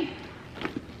picture me?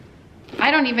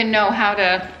 I don't even know how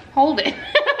to hold it.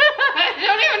 I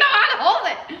don't even know how to hold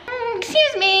it.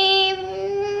 Excuse me.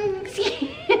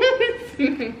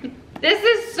 Excuse me. This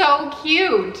is so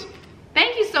cute.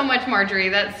 Thank you so much, Marjorie.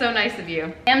 That's so nice of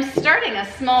you. I'm starting a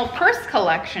small purse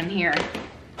collection here.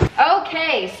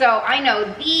 Okay, so I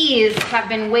know these have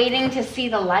been waiting to see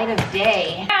the light of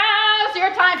day. Now's your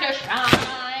time to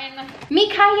shine.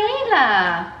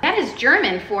 Michaela. That is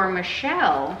German for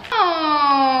Michelle.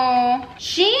 Oh,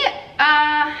 she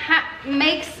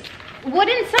makes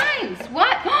wooden signs.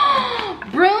 What?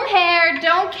 Broom hair,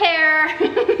 don't care.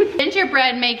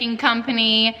 Gingerbread making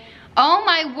company. Oh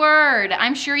my word.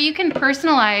 I'm sure you can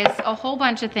personalize a whole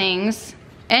bunch of things.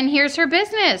 And here's her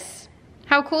business.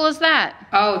 How cool is that?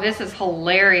 Oh, this is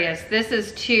hilarious. This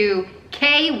is to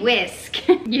K-Whisk.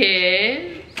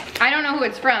 Yes. I don't know who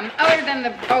it's from, other than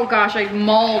the, oh gosh, I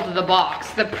mauled the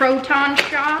box. The Proton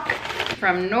Shop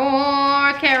from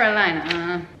North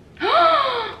Carolina.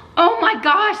 Oh my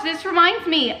gosh, this reminds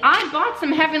me. I bought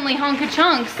some Heavenly Honka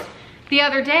Chunks the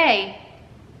other day.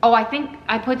 Oh, I think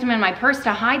I put them in my purse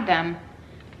to hide them.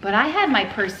 But I had my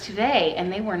purse today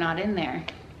and they were not in there.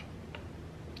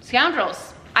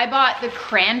 Scoundrels. I bought the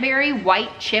cranberry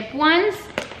white chip ones.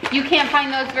 You can't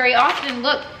find those very often.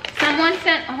 Look, someone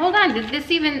sent, hold on, did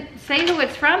this even say who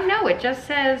it's from? No, it just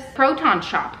says Proton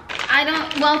Shop.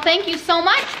 Well, thank you so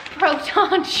much,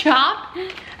 Proton Shop.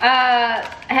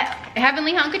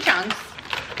 Heavenly Honka Chunks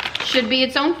should be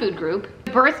its own food group.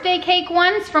 Birthday cake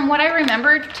ones, from what I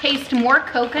remember, taste more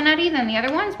coconutty than the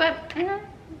other ones, but you know,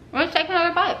 let's take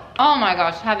another bite. Oh my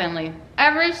gosh, heavenly.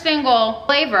 Every single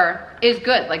flavor is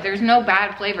good. Like, there's no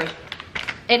bad flavors.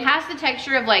 It has the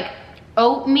texture of like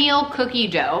oatmeal cookie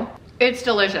dough. It's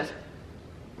delicious.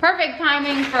 Perfect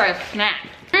timing for a snack.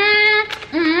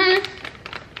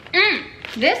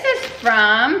 This is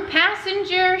from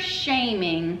Passenger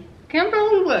Shaming.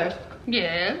 Kimberly Wisk.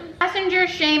 Yes. Passenger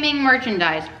Shaming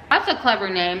Merchandise. That's a clever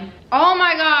name. Oh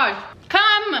my gosh.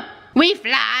 Come, we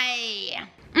fly.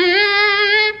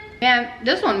 Man,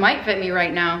 this one might fit me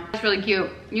right now. It's really cute.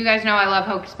 You guys know I love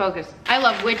Hocus Pocus. I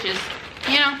love witches.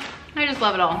 You know, I just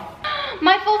love it all.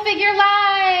 My full figure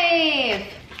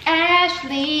life.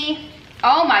 Ashley.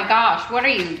 Oh my gosh, what are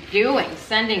you doing?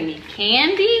 Sending me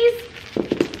candies?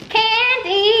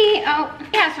 Candy. Oh,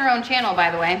 she has her own channel, by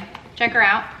the way. Check her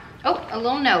out. Oh, a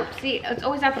little note. See, it's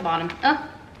always at the bottom.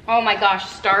 Oh my gosh,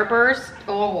 Starburst.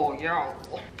 Oh, yo.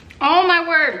 Oh my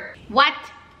word. What?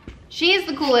 She is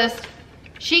the coolest.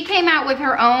 She came out with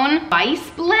her own spice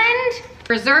blend.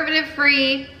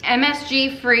 Preservative-free,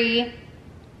 MSG-free,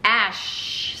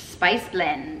 Ash Spice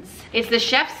Blends. It's the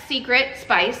chef's secret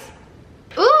spice.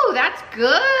 Ooh, that's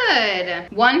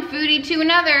good. One foodie to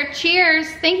another. Cheers.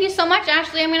 Thank you so much,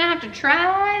 Ashley. I'm gonna have to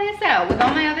try this out with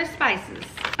all my other spices.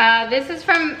 This is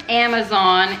from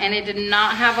Amazon and it did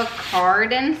not have a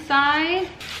card inside.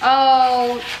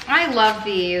 Oh, I love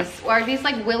these. Are these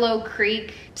like Willow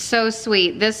Creek? So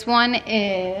sweet. This one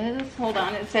is, hold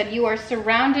on, it said, you are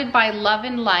surrounded by love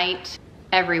and light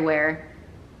everywhere.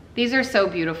 These are so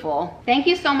beautiful. Thank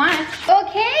you so much.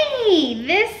 Okay,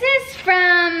 this is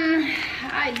from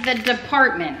the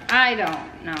department. I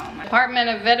don't know. Department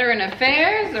of Veteran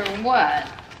Affairs or what?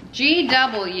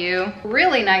 GW.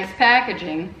 Really nice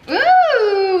packaging.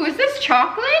 Ooh, is this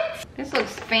chocolate? This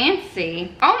looks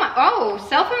fancy. Oh,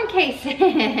 cell phone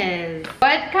cases.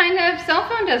 What kind of cell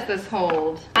phone does this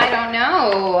hold? I don't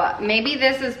know. Maybe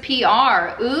this is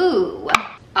PR. Ooh.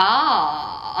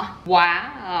 Ah.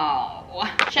 Wow.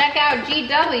 Check out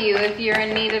GW if you're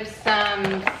in need of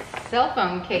some cell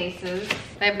phone cases.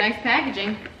 They have nice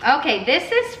packaging. Okay,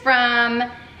 this is from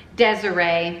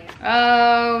Desiree.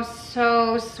 Oh,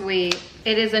 so sweet.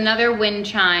 It is another wind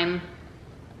chime,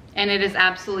 and it is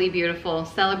absolutely beautiful.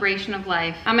 Celebration of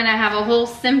life. I'm gonna have a whole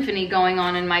symphony going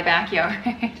on in my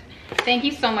backyard. Thank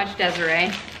you so much,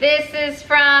 Desiree. This is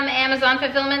from Amazon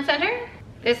Fulfillment Center.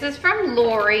 This is from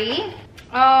Lori.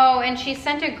 Oh, and she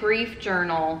sent a grief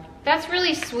journal. That's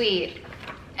really sweet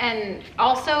and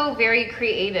also very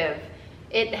creative.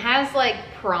 It has like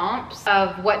prompts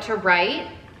of what to write,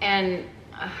 and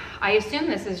I assume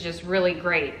this is just really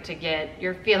great to get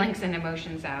your feelings and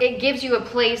emotions out. It gives you a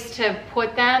place to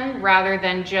put them rather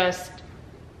than just,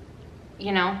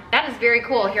 you know, that is very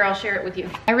cool. Here, I'll share it with you.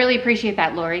 I really appreciate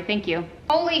that, Lori. Thank you.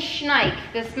 Holy schneik.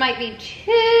 This might be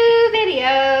 2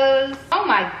 videos. Oh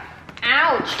my,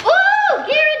 ouch. Ooh,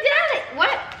 Ghirardelli.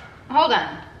 What? Hold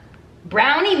on.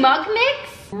 Brownie mug mix?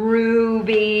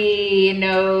 Ruby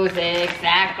knows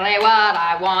exactly what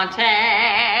I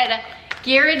wanted.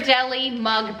 Ghirardelli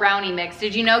mug brownie mix.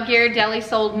 Did you know Ghirardelli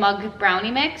sold mug brownie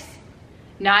mix?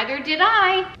 Neither did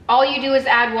I. All you do is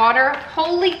add water.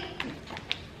 Holy,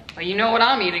 well, you know what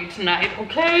I'm eating tonight,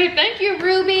 okay? Thank you,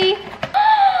 Ruby.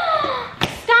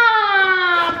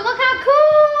 Stop, look how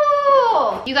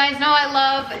cool. You guys know I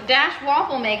love Dash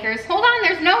waffle makers. Hold on,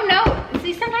 there's no note.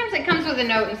 See, sometimes it comes with a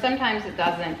note and sometimes it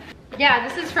doesn't. Yeah,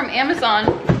 this is from Amazon.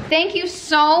 Thank you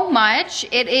so much.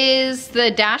 It is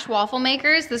the Dash waffle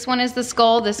makers. This one is the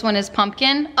skull, this one is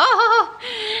pumpkin. Oh,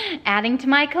 adding to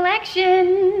my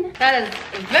collection. That is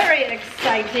very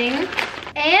exciting.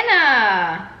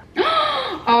 Anna.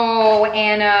 Oh,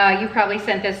 Anna, you probably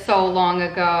sent this so long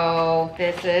ago.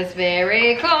 This is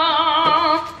very cool.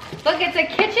 Look, it's a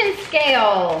kitchen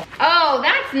scale. Oh,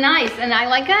 that's nice. And I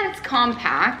like that it's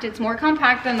compact. It's more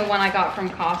compact than the one I got from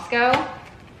Costco.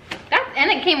 And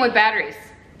it came with batteries.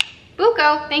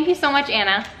 Buko, thank you so much,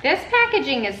 Anna. This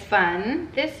packaging is fun.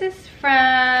 This is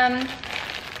from,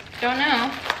 don't know.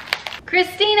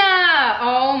 Christina,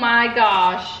 oh my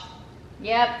gosh.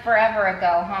 Yep, forever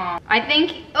ago, huh? I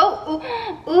think,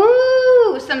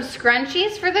 ooh, some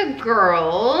scrunchies for the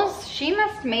girls. She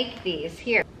must make these.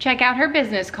 Here, check out her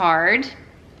business card.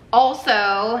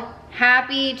 Also,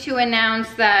 happy to announce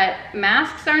that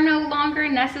masks are no longer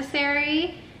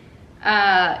necessary.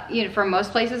 You know, for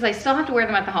most places. I still have to wear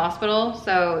them at the hospital,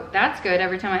 so that's good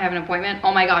every time I have an appointment.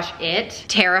 Oh my gosh,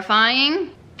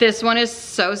 terrifying. This one is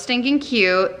so stinking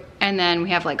cute. And then we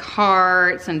have like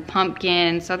hearts and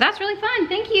pumpkins, so that's really fun,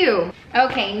 thank you.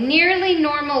 Okay, nearly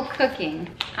normal cooking.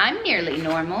 I'm nearly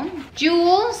normal.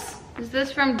 Jules, is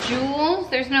this from Jules?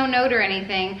 There's no note or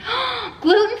anything.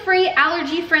 Gluten-free,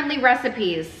 allergy-friendly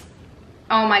recipes.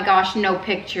 Oh my gosh, no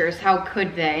pictures, how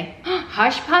could they?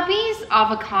 Hush puppies,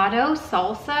 avocado,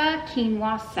 salsa,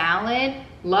 quinoa salad.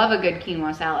 Love a good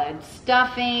quinoa salad.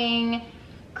 Stuffing,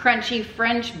 crunchy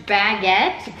French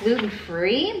baguette,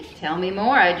 gluten-free. Tell me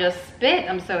more, I just spit,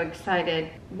 I'm so excited.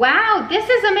 Wow, this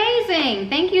is amazing,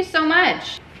 thank you so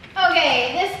much.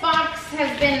 Okay, this box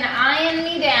has been eyeing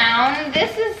me down.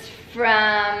 This is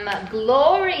from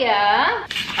Gloria.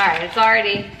 All right, it's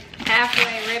already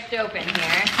halfway ripped open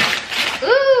here.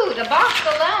 Ooh, the box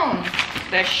alone.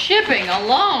 The shipping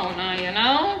alone, you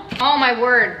know? Oh my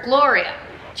word, Gloria.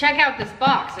 Check out this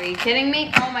box, are you kidding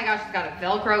me? Oh my gosh, it's got a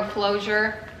Velcro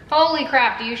closure. Holy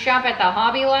crap, do you shop at the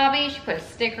Hobby Lobby? She put a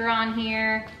sticker on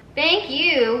here. Thank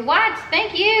you, what?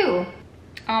 Thank you.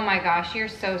 Oh my gosh, you're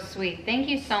so sweet. Thank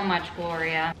you so much,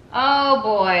 Gloria. Oh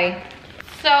boy,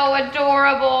 so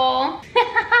adorable.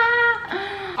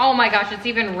 Oh my gosh, it's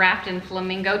even wrapped in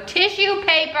flamingo tissue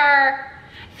paper.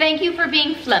 Thank you for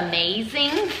being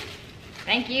flamazing.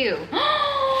 Thank you.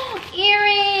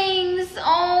 Earrings,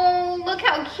 oh, look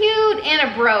how cute. And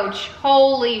a brooch,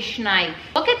 holy schneik.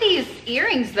 Look at these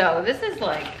earrings though. This is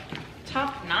like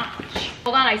top notch.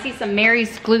 Hold on, I see some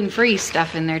Mary's gluten-free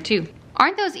stuff in there too.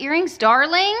 Aren't those earrings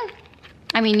darling?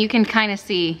 I mean, you can kind of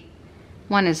see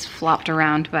one is flopped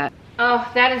around, but. Oh,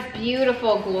 that is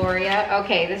beautiful, Gloria.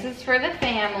 Okay, this is for the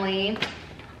family.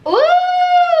 Ooh,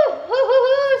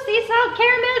 sea salt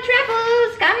caramel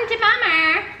truffles, come to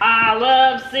mama. I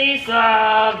love of sea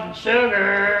salt and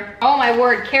sugar. Oh my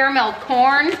word, caramel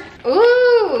corn.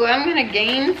 Ooh, I'm gonna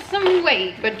gain some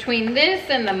weight between this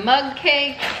and the mug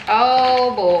cake.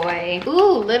 Oh boy.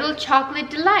 Ooh, little chocolate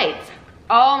delights.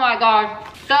 Oh my god,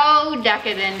 so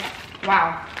decadent.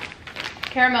 Wow.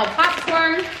 Caramel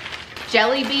popcorn.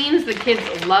 Jelly beans, the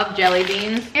kids love jelly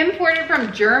beans. Imported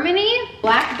from Germany.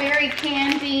 Blackberry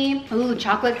candy. Ooh,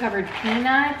 chocolate covered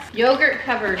peanuts. Yogurt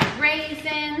covered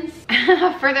raisins.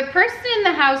 For the person in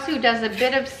the house who does a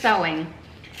bit of sewing.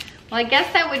 Well, I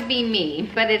guess that would be me,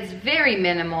 but it's very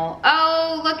minimal.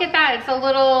 Oh, look at that. It's a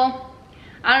little,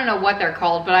 I don't know what they're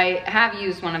called, but I have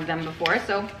used one of them before,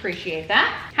 so appreciate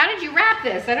that. How did you wrap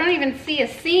this? I don't even see a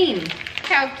seam.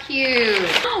 How cute.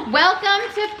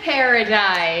 Welcome to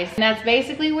paradise. And that's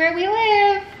basically where we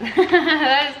live.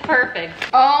 That is perfect.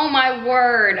 Oh my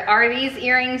word. Are these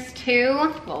earrings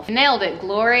too? Well, nailed it,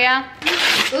 Gloria.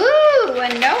 Ooh, a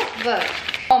notebook.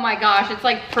 Oh my gosh, it's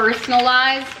like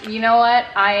personalized. You know what?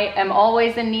 I am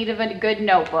always in need of a good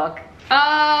notebook.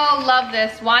 Oh, love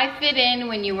this. Why fit in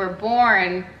when you were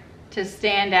born to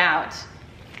stand out?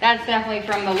 That's definitely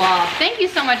from the law. Thank you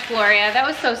so much, Gloria. That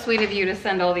was so sweet of you to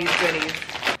send all these goodies.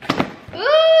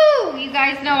 Ooh, you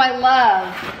guys know I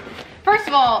love. First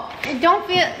of all, don't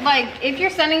feel like, if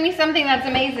you're sending me something that's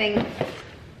amazing,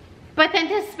 but then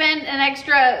to spend an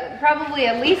extra, probably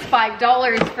at least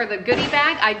 $5 for the goodie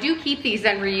bag, I do keep these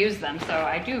and reuse them, so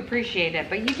I do appreciate it,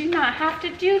 but you do not have to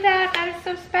do that. That is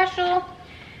so special.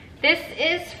 This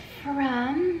is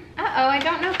from, uh-oh, I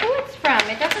don't know who it's from.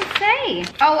 It doesn't say.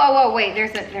 Oh, wait,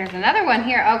 there's another one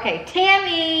here. Okay,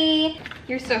 Tammy,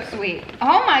 you're so sweet.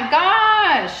 Oh my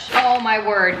gosh. Oh my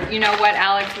word. You know what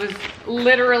Alex was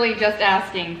literally just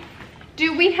asking?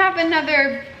 Do we have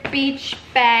another beach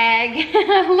bag?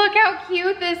 Look how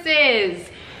cute this is.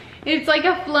 It's like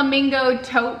a flamingo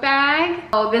tote bag.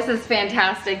 Oh, this is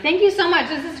fantastic. Thank you so much.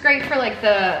 This is great for like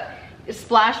the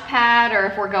splash pad, or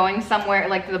if we're going somewhere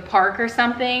like to the park or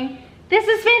something. This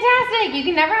is fantastic. You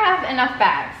can never have enough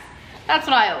bags. That's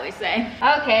what I always say.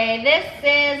 Okay, this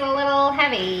is a little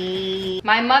heavy.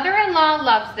 My mother-in-law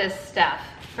loves this stuff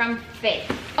from Faith.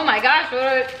 Oh my gosh,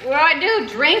 what do I do?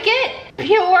 Drink it?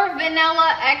 Pure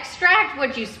vanilla extract?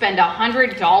 Would you spend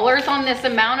 $100 on this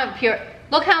amount of pure?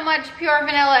 Look how much pure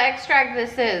vanilla extract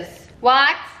this is.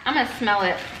 What? I'm gonna smell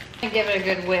it and give it a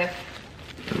good whiff.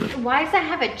 Why does that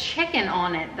have a chicken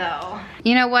on it though?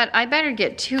 You know what, I better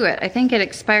get to it. I think it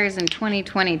expires in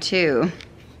 2022.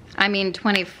 I mean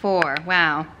 24,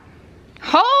 wow.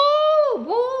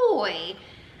 Oh boy,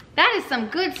 that is some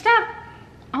good stuff.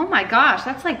 Oh my gosh,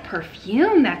 that's like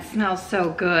perfume. That smells so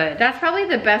good. That's probably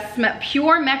the best smell,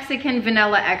 pure Mexican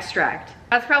vanilla extract.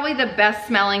 That's probably the best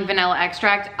smelling vanilla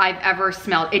extract I've ever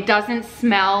smelled. It doesn't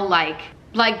smell like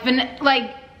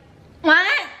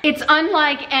what? It's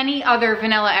unlike any other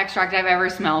vanilla extract I've ever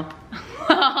smelled.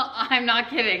 I'm not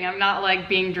kidding. I'm not like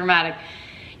being dramatic.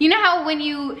 You know how when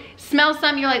you smell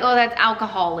something, you're like, oh, that's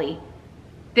alcohol-y.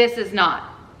 This is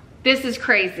not. This is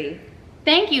crazy.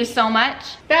 Thank you so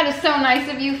much. That is so nice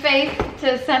of you, Faith,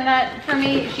 to send that for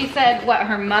me. She said, what,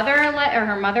 her mother or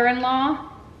her mother-in-law?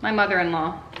 My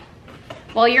mother-in-law.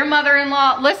 Well, your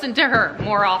mother-in-law, listen to her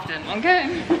more often, okay?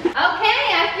 Okay,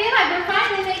 I feel like we're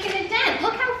finally making a dent.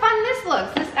 Look how fun this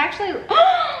looks. This actually,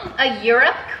 a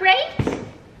Europe crate.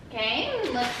 Okay,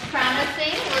 looks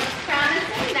promising,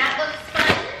 That looks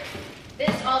fun.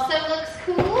 This also looks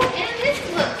cool, and this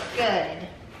looks good.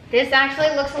 This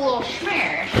actually looks a little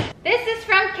schmear. This is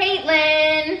from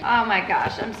Caitlin. Oh my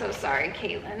gosh, I'm so sorry,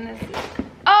 Caitlin. This is,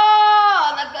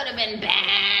 oh, that could have been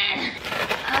bad.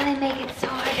 Oh, they make it so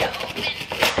hard to open.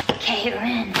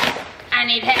 Caitlin, I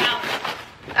need help.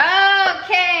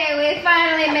 Okay, we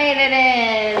finally made it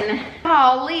in.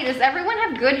 Oh, Lee, does everyone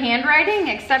have good handwriting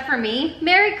except for me?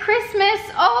 Merry Christmas.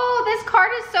 Oh, this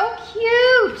card is so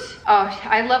cute. Oh,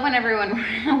 I love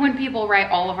when people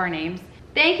write all of our names.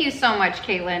 Thank you so much,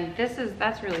 Caitlin.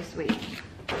 That's really sweet.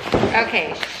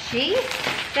 Okay, she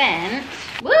sent,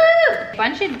 woo, a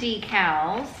bunch of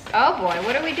decals. Oh boy,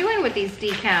 what are we doing with these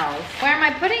decals? Where am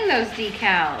I putting those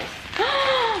decals?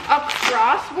 A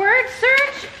crossword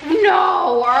search?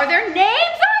 No, are there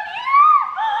names on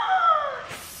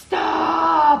here?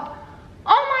 Stop.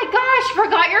 Oh my gosh,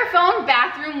 forgot your phone,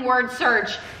 bathroom word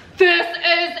search. This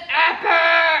is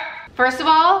epic. First of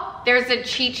all, there's a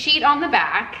cheat sheet on the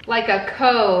back, like a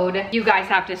code. You guys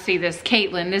have to see this.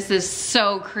 Caitlin, this is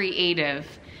so creative.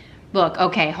 Look,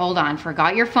 okay, hold on.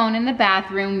 Forgot your phone in the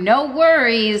bathroom. No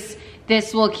worries.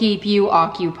 This will keep you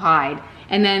occupied.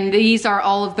 And then these are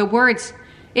all of the words.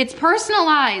 It's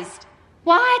personalized.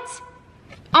 What?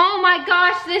 Oh my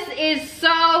gosh, this is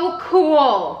so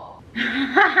cool.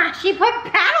 She put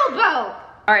paddle boat.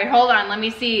 All right, hold on, let me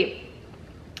see.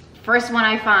 First one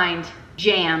I find,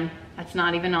 jam. That's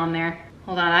not even on there.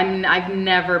 Hold on, I've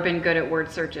never been good at word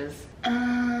searches.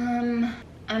 I'm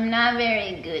not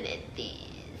very good at these.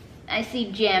 I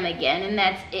see jam again, and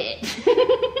that's it.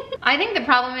 I think the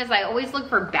problem is I always look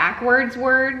for backwards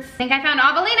words. I think I found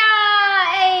Avelina!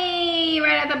 Hey,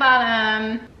 right at the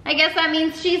bottom. I guess that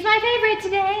means she's my favorite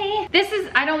today. This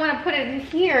is, I don't want to put it in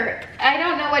here. I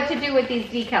don't know what to do with these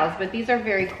decals, but these are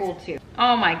very cool too.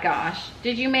 Oh my gosh,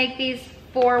 did you make these?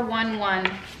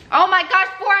 411. Oh my gosh,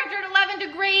 411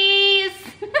 degrees.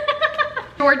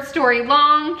 Short story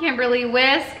long, Kimberly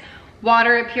Whisk.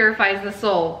 Water, it purifies the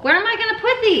soul. Where am I gonna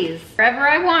put these? Wherever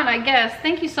I want, I guess.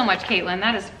 Thank you so much, Caitlin.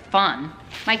 That is fun.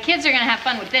 My kids are gonna have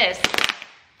fun with this.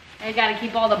 I gotta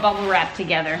keep all the bubble wrap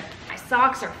together. My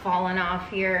socks are falling off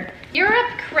here.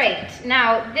 Europe crate.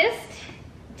 Now, this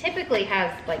typically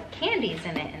has like candies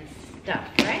in it and stuff,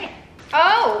 right?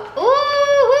 Oh,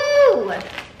 ooh,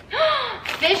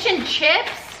 fish and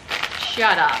chips?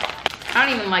 Shut up. I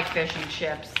don't even like fish and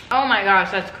chips. Oh my gosh,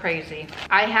 that's crazy.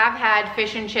 I have had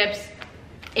fish and chips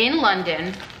in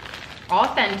London,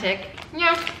 authentic.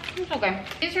 Yeah, it's okay.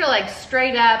 These are like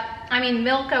straight up, I mean,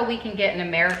 Milka we can get in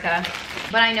America,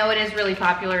 but I know it is really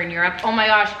popular in Europe. Oh my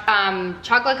gosh,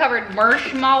 chocolate covered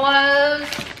marshmallows.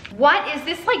 What is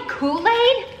this, like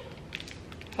Kool-Aid?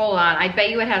 Hold on, I bet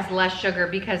you it has less sugar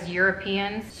because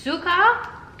Europeans. Suka,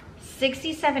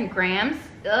 67 grams.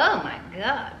 Oh my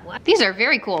God, what? These are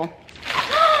very cool.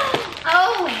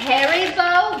 Oh,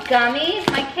 Haribo gummies.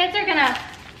 My kids are gonna,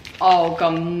 oh,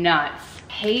 go nuts.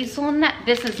 Hazelnut,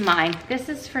 this is mine. This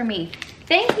is for me.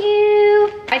 Thank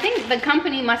you. I think the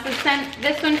company must have sent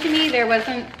this one to me. There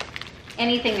wasn't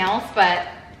anything else, but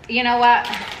you know what?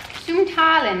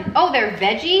 Sumtalen. Oh, they're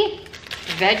veggie?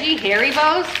 Veggie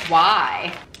Haribos?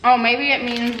 Why? Oh, maybe it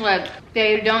means like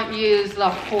they don't use the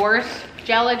horse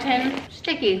gelatin.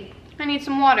 Sticky. I need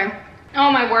some water.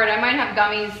 Oh my word, I might have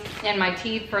gummies in my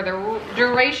teeth for the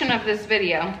duration of this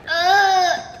video.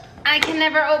 I can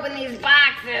never open these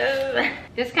boxes.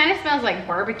 This kind of smells like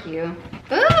barbecue.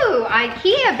 Ooh,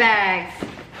 IKEA bags.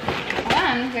 Hold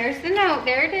on, there's the note,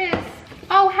 there it is.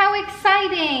 Oh, how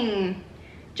exciting.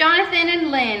 Jonathan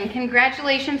and Lynn,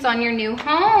 congratulations on your new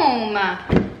home.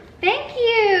 Thank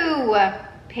you.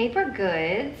 Paper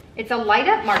goods. It's a light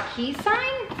up marquee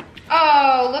sign?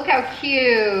 Oh, look how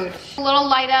cute. A little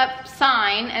light up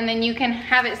sign, and then you can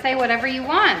have it say whatever you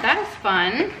want. That is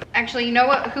fun. Actually, you know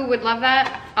what? Who would love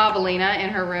that? Avelina in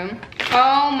her room.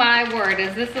 Oh my word,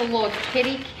 is this a little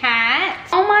kitty cat?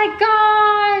 Oh my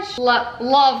gosh.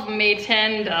 Love me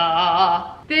tender.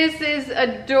 This is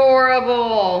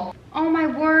adorable. Oh my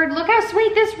word, look how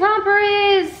sweet this romper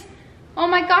is. Oh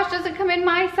my gosh, does it come in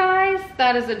my size?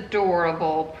 That is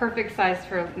adorable. Perfect size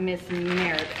for Miss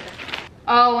Meredith.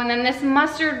 Oh, and then this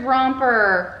mustard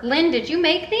romper. Lynn, did you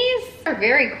make these? They're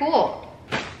very cool.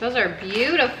 Those are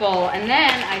beautiful. And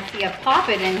then I see a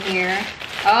poppet in here.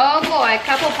 Oh boy, a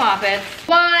couple poppets.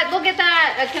 What? Look at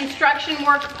that. A construction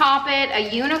work poppet, a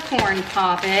unicorn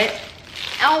poppet.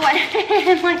 Oh,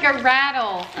 and like a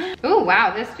rattle. Oh,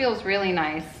 wow, this feels really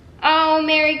nice. Oh,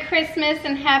 Merry Christmas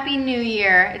and Happy New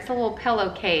Year. It's a little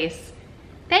pillowcase.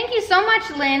 Thank you so much,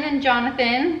 Lynn and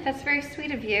Jonathan. That's very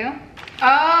sweet of you.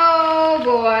 Oh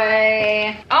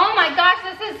boy. Oh my gosh,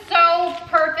 this is so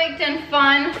perfect and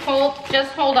fun.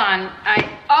 Just hold on.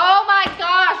 Oh my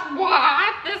gosh,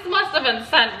 what? This must have been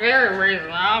sent very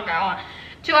recently. Oh God.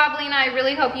 To Avelina, I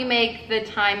really hope you make the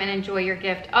time and enjoy your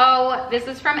gift. Oh, this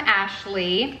is from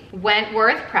Ashley.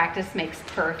 Wentworth, practice makes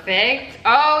perfect.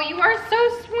 Oh, you are so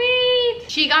sweet.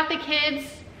 She got the kids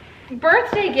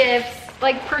birthday gifts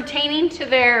like pertaining to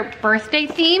their birthday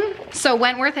theme. So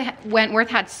Wentworth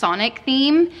had Sonic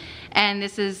theme, and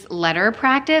this is letter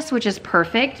practice, which is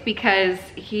perfect because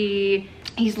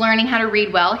he's learning how to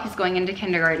read well. He's going into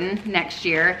kindergarten next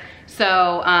year.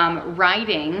 So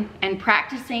writing and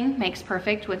practicing makes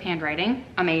perfect with handwriting.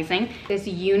 Amazing. This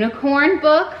unicorn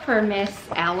book for Miss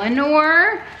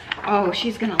Eleanor. Oh,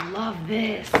 she's gonna love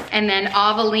this. And then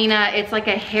Avelina, it's like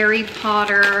a Harry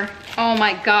Potter. Oh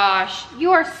my gosh,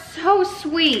 you are so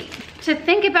sweet. To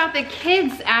think about the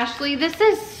kids, Ashley, this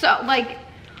is so like,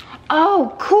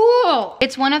 oh, cool.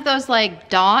 It's one of those like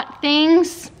dot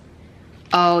things.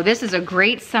 Oh, this is a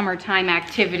great summertime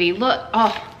activity. Look,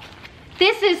 oh,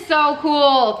 this is so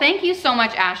cool. Thank you so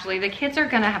much, Ashley. The kids are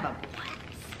gonna have a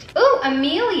blast. Ooh,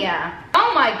 Amelia.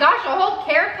 Oh my gosh, a whole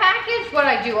care package? What'd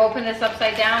I do, open this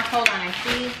upside down? Hold on, I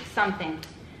see something.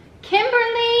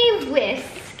 Kimberly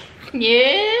Whisk.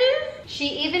 Yes? She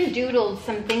even doodled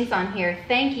some things on here.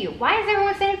 Thank you. Why is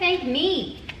everyone saying thank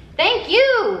me? Thank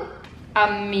you.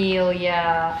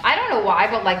 Amelia. I don't know why,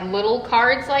 but like little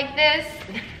cards like this,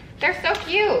 they're so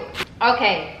cute.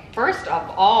 Okay, first of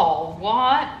all,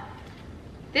 what?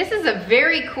 This is a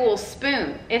very cool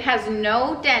spoon. It has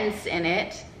no dents in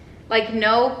it, like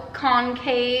no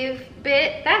concave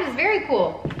bit. That is very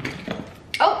cool.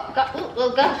 Oh,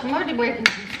 gosh, more debris.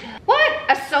 What,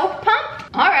 a soap pump?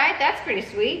 All right, that's pretty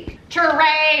sweet.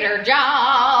 Trader Joe's.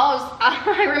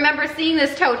 I remember seeing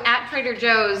this tote at Trader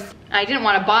Joe's. I didn't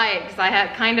want to buy it because I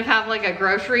kind of have like a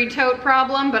grocery tote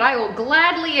problem, but I will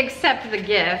gladly accept the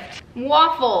gift.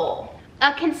 Waffle,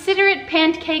 a considerate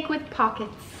pancake with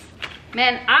pockets.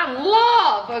 Man, I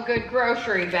love a good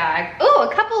grocery bag. Ooh,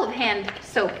 a couple of hand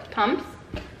soap pumps.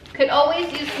 Could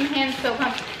always use some hand soap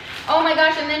pumps. Oh my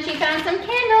gosh, and then she found some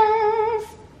candles.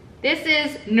 This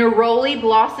is Neroli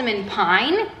Blossom and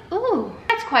Pine. Ooh,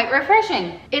 that's quite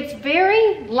refreshing. It's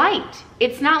very light.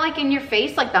 It's not like in your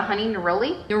face like the honey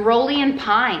neroli. Neroli and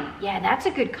pine. Yeah, that's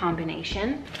a good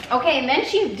combination. Okay, and then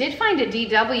she did find a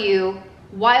DW,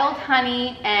 wild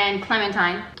honey and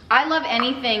clementine. I love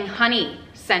anything honey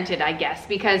scented, I guess,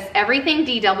 because everything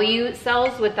DW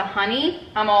sells with the honey,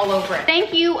 I'm all over it.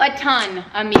 Thank you a ton,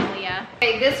 Amelia.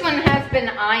 Okay, this one has been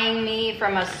eyeing me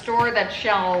from a store that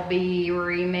shall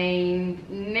remain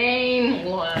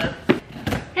nameless.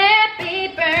 Happy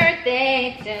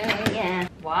birthday to ya.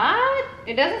 What?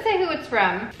 It doesn't say who it's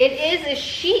from. It is a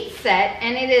sheet set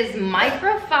and it is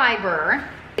microfiber.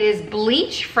 It is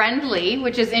bleach friendly,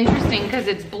 which is interesting because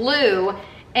it's blue.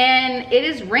 And it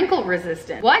is wrinkle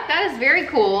resistant. What? That is very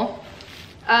cool.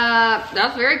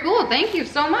 That's very cool. Thank you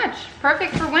so much.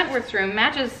 Perfect for Wentworth's room.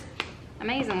 Matches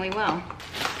amazingly well.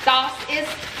 Sauce is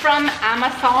from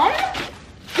Amazon.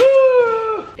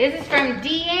 This is from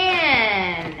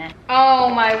Deanne. Oh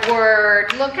my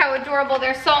word. Look how adorable.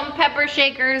 They're salt and pepper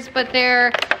shakers, but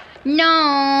they're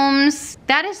gnomes.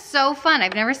 That is so fun.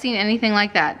 I've never seen anything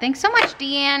like that. Thanks so much,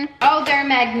 Deanne. Oh, they're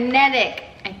magnetic.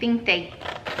 I think they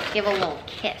give a little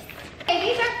kiss. Hey,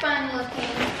 these are fun looking.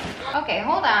 Okay,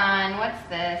 hold on. What's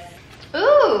this?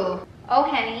 Ooh. Oh,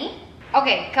 Henny.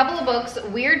 Okay, couple of books.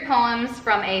 Weird poems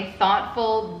from a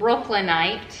thoughtful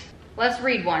Brooklynite. Let's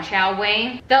read one, shall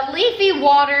we? The leafy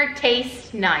water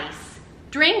tastes nice.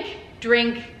 Drink,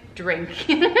 drink, drink.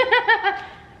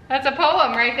 That's a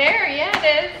poem right there. Yeah,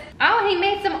 it is. Oh, he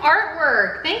made some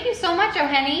artwork. Thank you so much,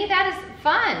 O'Henny. That is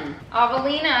fun.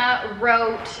 Avelina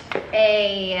wrote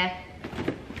a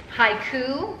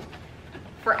haiku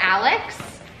for Alex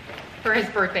for his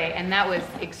birthday, and that was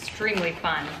extremely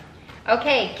fun.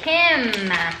 Okay, Kim.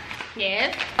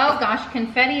 Yes. Oh gosh,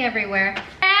 confetti everywhere.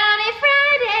 Friday,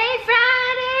 Friday,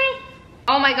 Friday.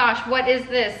 Oh my gosh, what is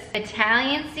this?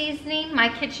 Italian seasoning, my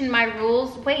kitchen, my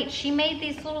rules. Wait, she made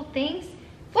these little things?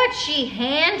 What, she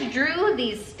hand drew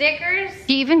these stickers?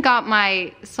 She even got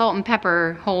my salt and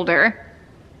pepper holder.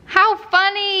 How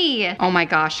funny! Oh my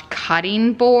gosh,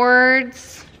 cutting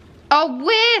boards. A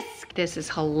whisk! This is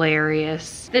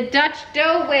hilarious. The Dutch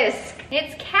dough whisk.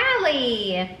 It's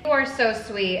Callie. You are so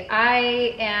sweet.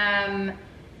 I'm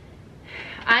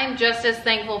just as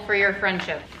thankful for your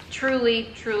friendship. Truly,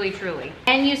 truly, truly.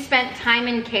 And you spent time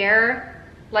and care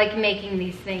like making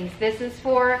these things. This is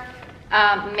for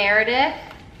Meredith,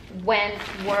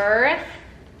 Wentworth,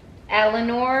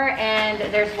 Eleanor, and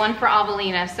there's one for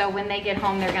Avelina. So when they get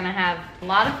home, they're gonna have a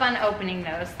lot of fun opening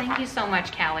those. Thank you so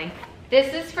much, Callie.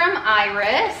 This is from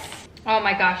Iris. Oh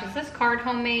my gosh, is this card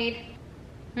homemade?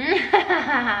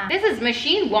 This is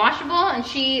machine washable, and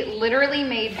she literally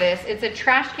made this. It's a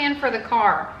trash can for the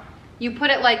car. You put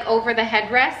it like over the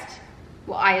headrest.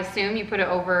 Well, I assume you put it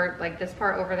over like this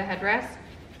part over the headrest.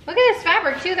 Look at this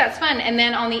fabric too, that's fun. And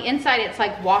then on the inside, it's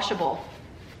like washable.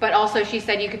 But also she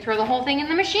said you could throw the whole thing in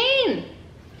the machine.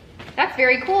 That's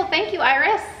very cool, thank you,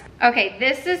 Iris. Okay,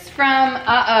 this is from,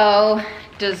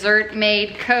 Dessert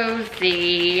Made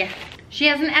Cozy. She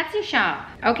has an Etsy shop.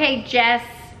 Okay, Jess,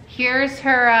 here's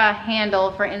her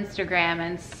handle for Instagram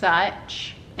and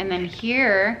such. And then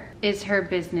here is her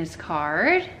business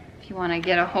card. If you wanna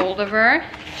get a hold of her.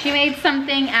 She made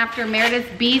something after Meredith's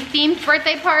bee-themed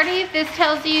birthday party. This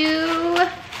tells you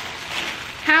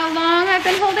how long I've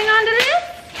been holding on to this.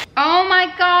 Oh my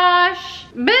gosh.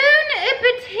 Bon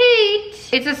appetit.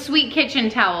 It's a sweet kitchen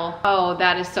towel. Oh,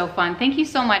 that is so fun. Thank you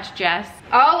so much, Jess.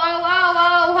 Oh,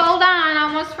 hold on. I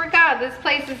almost forgot. This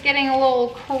place is getting a little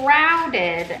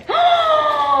crowded.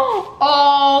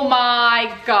 Oh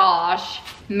my gosh.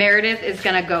 Meredith is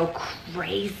gonna go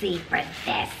crazy for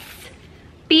this.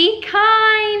 Be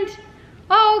kind.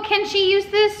 Oh, can she use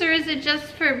this or is it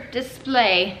just for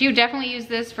display? You definitely use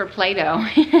this for Play-Doh.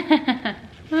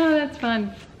 Oh, that's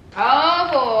fun. Oh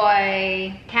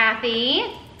boy. Kathy,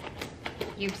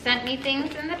 you've sent me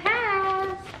things in the past.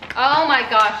 Oh my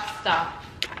gosh, stop.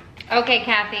 Okay,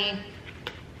 Kathy,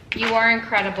 you are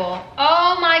incredible.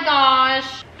 Oh my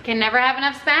gosh. Can never have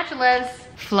enough spatulas.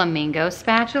 Flamingo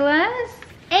spatulas.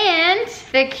 And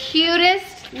the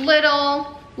cutest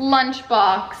little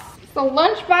lunchbox. It's a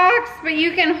lunchbox, but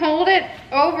you can hold it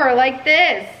over like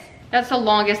this. That's the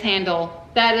longest handle.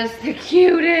 That is the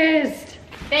cutest.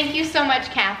 Thank you so much,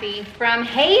 Kathy. From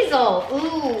Hazel.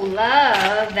 Ooh,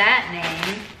 love that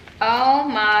name. Oh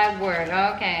my word,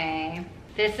 okay.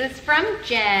 This is from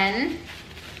Jen.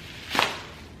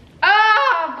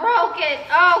 Oh, broke it.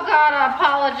 Oh God, I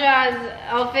apologize.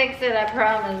 I'll fix it, I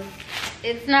promise.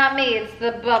 It's not me, it's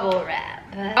the bubble wrap.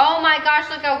 Oh my gosh,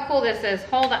 look how cool this is.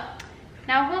 Hold on.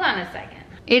 Now hold on a second.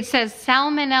 It says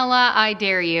Salmonella, I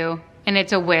dare you, and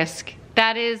it's a whisk.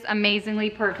 That is amazingly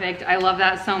perfect. I love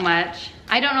that so much.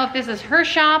 I don't know if this is her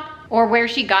shop or where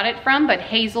she got it from, but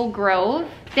Hazel Grove.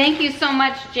 Thank you so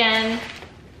much, Jen.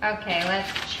 Okay,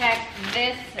 let's check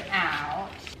this out.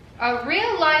 A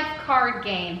real life card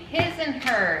game, his and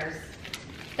hers.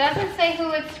 Doesn't say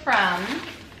who it's from,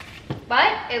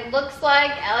 but it looks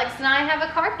like Alex and I have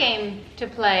a card game to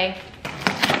play.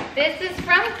 This is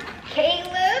from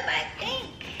Caleb, I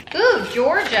think. Ooh,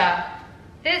 Georgia.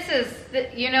 This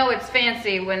is, you know it's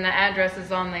fancy when the address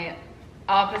is on the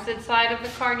opposite side of the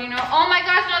card, you know. Oh my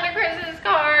gosh, another Christmas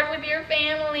card with your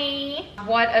family.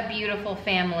 What a beautiful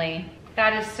family.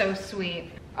 That is so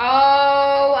sweet.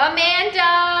 Oh,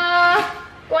 Amanda.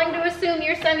 Going to assume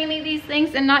you're sending me these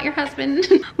things and not your husband.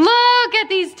 Look at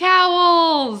these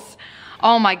towels.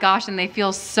 Oh my gosh, and they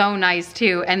feel so nice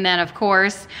too. And then of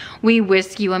course, we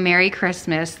wish you a Merry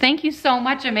Christmas. Thank you so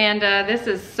much, Amanda. This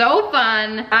is so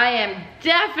fun. I am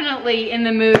definitely in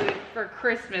the mood for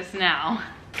Christmas now.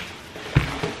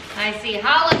 I see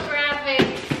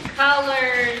holographic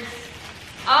colors.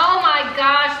 Oh my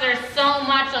gosh, there's so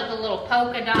much of the little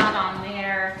polka dot on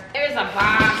there. There's a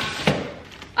box.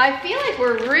 I feel like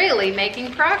we're really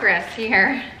making progress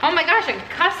here. Oh my gosh, and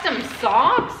custom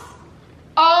socks?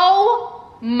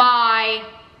 Oh my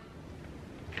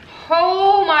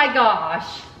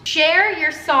gosh. Share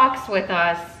your socks with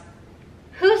us.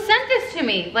 Who sent this to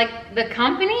me? Like the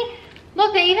company?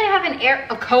 Look, they even have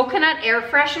a coconut air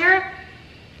freshener.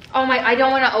 Oh my, I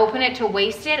don't want to open it to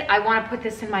waste it. I want to put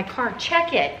this in my car.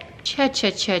 Check it. Check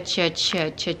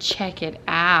it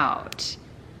out.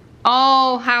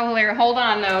 Oh, how hilarious. Hold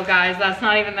on though, guys. That's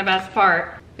not even the best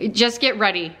part. Just get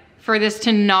ready for this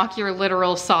to knock your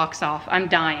literal socks off. I'm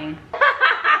dying.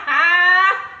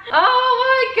 Oh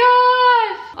my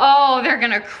gosh. Oh, they're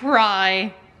gonna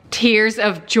cry. Tears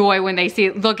of joy when they see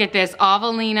it. Look at this,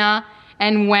 Avelina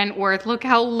and Wentworth. Look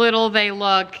how little they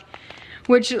look.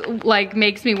 Which like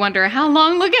makes me wonder how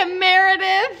long. Look at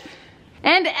Meredith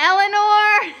and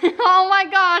Eleanor. Oh my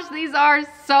gosh, these are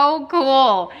so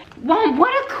cool. Wow,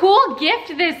 what a cool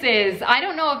gift this is. I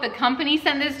don't know if the company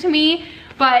sent this to me,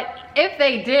 but if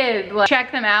they did, like,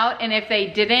 check them out. And if they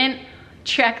didn't,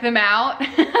 check them out.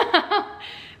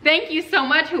 Thank you so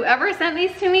much, whoever sent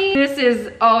these to me. This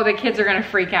is, oh, the kids are gonna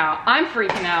freak out. I'm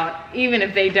freaking out, even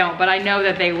if they don't, but I know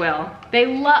that they will. They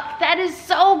love, that is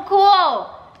so cool.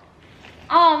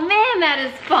 Oh man, that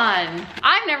is fun.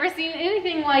 I've never seen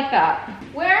anything like that.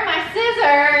 Where are my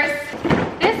scissors?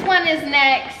 This one is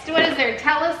next. What is there,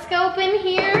 telescope in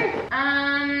here?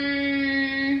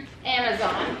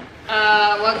 Amazon.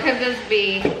 What could this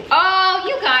be? Oh,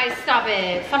 you guys, stop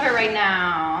it. Stop it right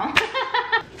now.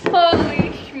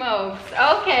 Holy smokes.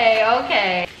 Okay,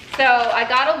 okay. So I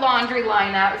got a laundry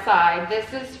line outside.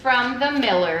 This is from the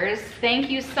Millers. Thank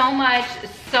you so much.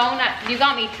 So nice. You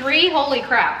got me 3, holy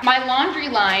crap. My laundry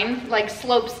line like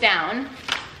slopes down.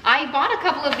 I bought a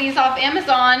couple of these off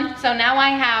Amazon, so now I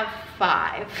have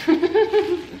 5.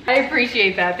 I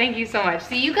appreciate that. Thank you so much.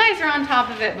 See, you guys are on top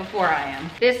of it before I am.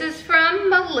 This is from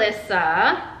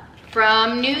Melissa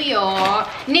from New York.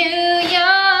 New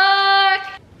York!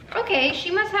 Okay,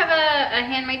 she must have a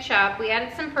handmade shop. We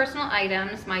added some personal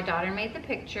items. My daughter made the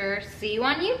picture. See you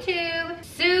on YouTube.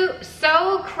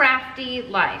 So Crafty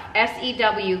Life.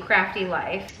 S-E-W Crafty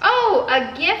Life. Oh,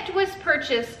 a gift was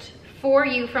purchased for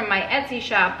you from my Etsy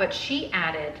shop, but she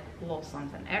added a little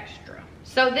something extra.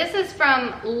 So this is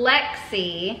from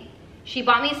Lexi. She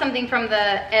bought me something from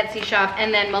the Etsy shop,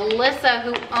 and then Melissa,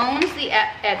 who owns the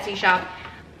Etsy shop,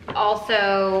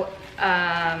 also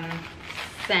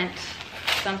sent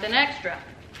something extra.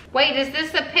 Wait, is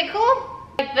this a pickle?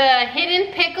 Like the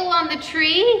hidden pickle on the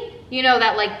tree? You know,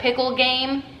 that like pickle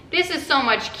game? This is so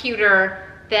much cuter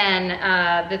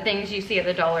than the things you see at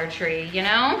the Dollar Tree, you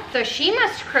know? So she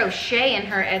must crochet in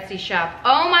her Etsy shop.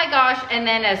 Oh my gosh, and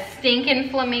then a stinking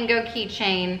flamingo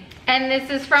keychain. And this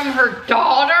is from her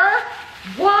daughter?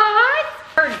 What?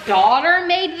 Her daughter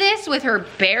made this with her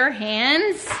bare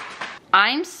hands?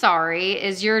 I'm sorry,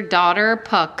 is your daughter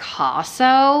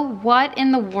Picasso? What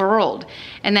in the world?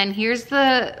 And then here's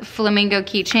the flamingo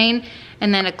keychain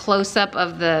and then a close-up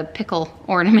of the pickle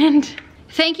ornament.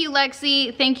 Thank you,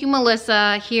 Lexi. Thank you,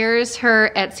 Melissa. Here's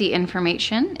her Etsy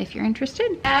information if you're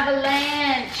interested.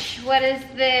 Avalanche, what is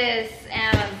this?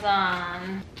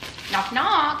 Amazon. Knock,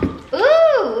 knock. Ooh,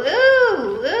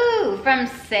 ooh, ooh, from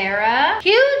Sarah.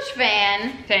 Huge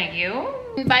fan, thank you.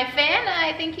 By fan,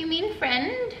 I think you mean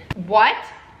friend. What?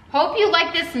 Hope you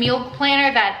like this meal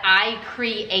planner that I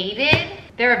created.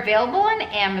 They're available on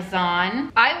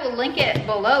Amazon. I will link it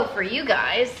below for you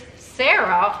guys.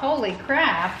 Sarah, holy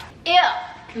crap. Ew,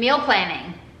 meal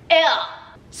planning, ew.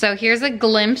 So here's a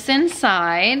glimpse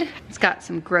inside. It's got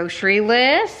some grocery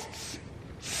lists,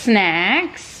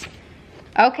 snacks.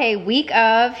 Okay, week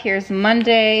of, here's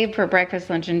Monday for breakfast,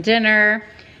 lunch, and dinner.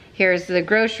 Here's the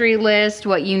grocery list,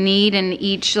 what you need in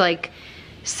each like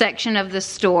section of the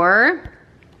store.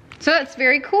 So that's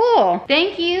very cool.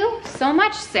 Thank you so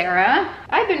much, Sarah.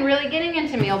 I've been really getting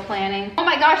into meal planning. Oh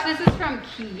my gosh, this is from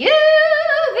QVC.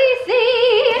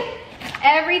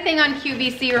 Everything on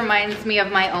QVC reminds me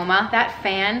of my Oma, that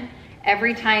fan.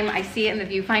 Every time I see it in the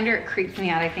viewfinder, it creeps me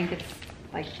out. I think it's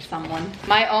like someone.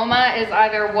 My Oma is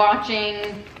either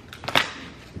watching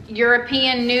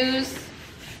European news,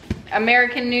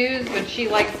 American news, but she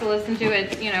likes to listen to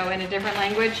it, you know, in a different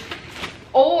language,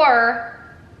 or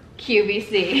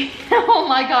QVC. Oh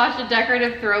my gosh, a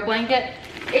decorative throw blanket.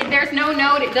 There's no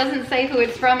note, it doesn't say who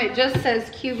it's from, it just says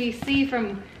QVC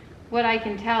from what I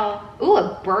can tell. Ooh,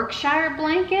 a Berkshire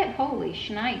blanket, holy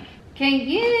shnikes.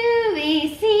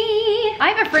 QVC.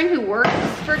 I have a friend who works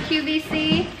for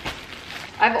QVC.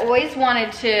 I've always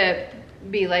wanted to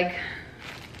be like,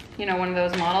 you know, one of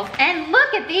those models. And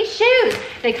look at these shoes.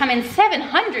 They come in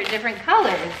 700 different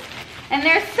colors. And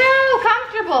they're so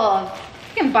comfortable.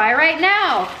 You can buy right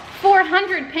now.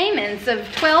 400 payments of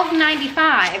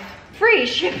 $12.95. Free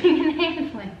shipping and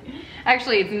handling.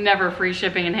 Actually, it's never free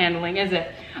shipping and handling, is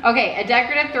it? Okay, a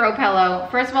decorative throw pillow.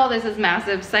 First of all, this is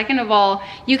massive. Second of all,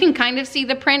 you can kind of see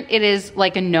the print. It is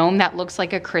like a gnome that looks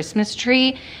like a Christmas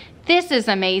tree. This is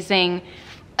amazing.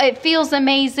 It feels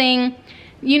amazing.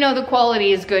 You know the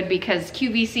quality is good because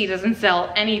QVC doesn't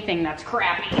sell anything that's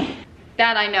crappy.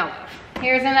 That I know of.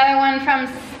 Here's another one from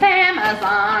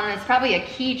Amazon. It's probably a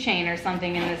keychain or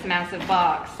something in this massive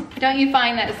box. Don't you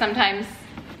find that sometimes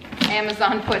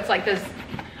Amazon puts like this,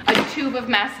 a tube of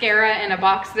mascara in a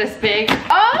box this big?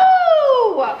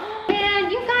 Oh! Man,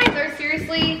 you guys are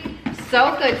seriously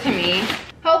so good to me.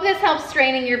 Hope this helps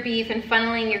straining your beef and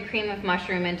funneling your cream of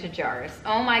mushroom into jars.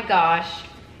 Oh my gosh.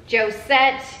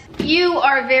 Josette, you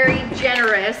are very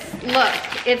generous. Look,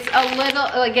 it's a little,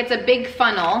 like it's a big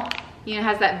funnel. You know, it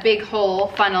has that big hole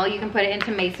funnel. You can put it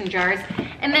into mason jars.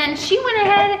 And then she went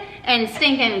ahead and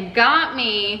stinking got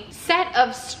me set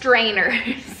of strainers.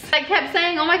 I kept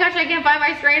saying, oh my gosh, I can't find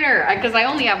my strainer. Because I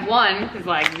only have one. It's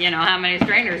like, you know, how many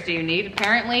strainers do you need?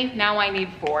 Apparently, now I need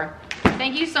 4.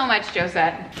 Thank you so much,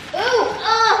 Josette. Ooh,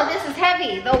 oh, this is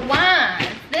heavy. The wine.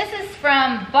 This is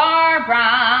from Barbara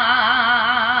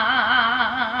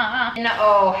in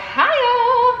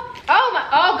Ohio.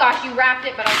 Oh gosh, you wrapped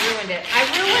it, but I ruined it. I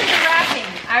ruined the wrapping.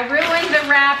 I ruined the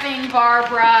wrapping,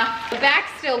 Barbara. The back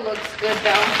still looks good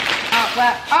though.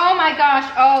 Oh my gosh.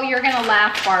 Oh, you're gonna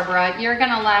laugh, Barbara. You're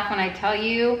gonna laugh when I tell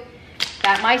you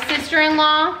that my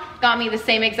sister-in-law got me the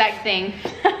same exact thing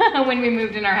when we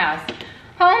moved in our house.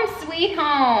 Home sweet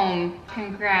home.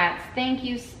 Congrats. Thank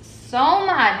you so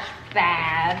much,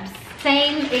 Babs.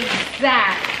 Same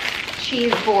exact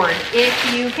cheese board, if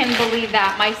you can believe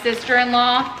that. My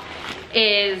sister-in-law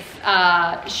is,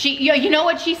 you know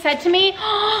what she said to me?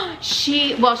 Well,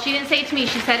 she didn't say it to me,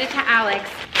 she said it to Alex,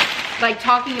 like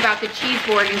talking about the cheese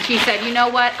board, and she said, you know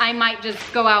what, I might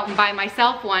just go out and buy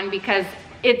myself one because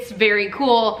it's very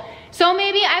cool. So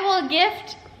maybe I will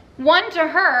gift one to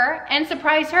her and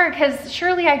surprise her, because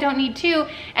surely I don't need 2,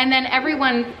 and then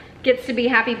everyone gets to be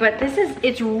happy. But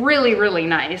it's really, really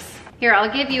nice. Here, I'll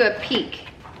give you a peek.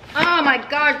 Oh my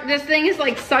god, this thing is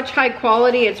like such high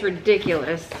quality, it's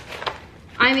ridiculous.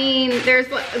 I mean,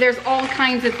 there's all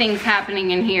kinds of things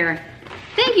happening in here.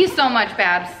 Thank you so much,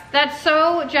 Babs. That's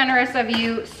so generous of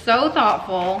you, so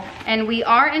thoughtful, and we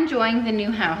are enjoying the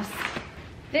new house.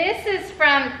 This is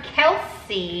from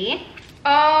Kelsey.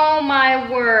 Oh my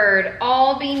word,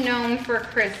 all be known for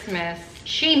Christmas.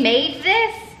 She made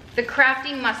this, the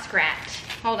Crafty Muskrat.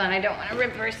 Hold on, I don't want to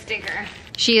rip her sticker.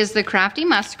 She is the Crafty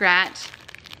Muskrat,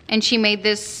 and she made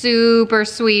this super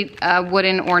sweet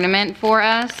wooden ornament for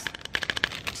us.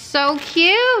 So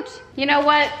cute. You know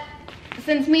what?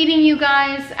 Since meeting you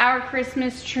guys, our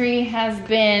Christmas tree has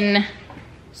been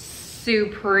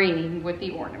supreme with the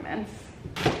ornaments.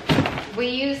 We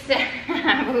used to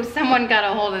have, someone got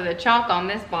a hold of the chalk on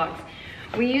this box.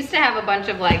 We used to have a bunch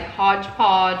of like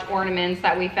hodgepodge ornaments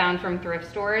that we found from thrift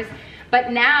stores,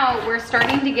 but now we're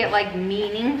starting to get like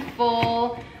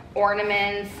meaningful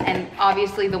ornaments, and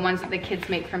obviously the ones that the kids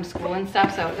make from school and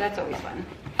stuff, so that's always fun.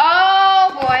 Oh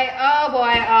boy, oh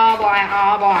boy, oh boy,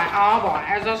 oh boy, oh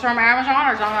boy. Is this from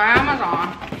Amazon or from Amazon?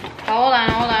 Hold on,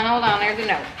 hold on, hold on, there's a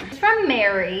note. It's from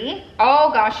Mary. Oh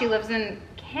gosh, she lives in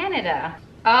Canada.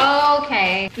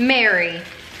 Okay, Mary,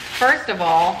 first of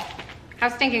all, how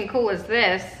stinking cool is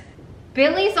this?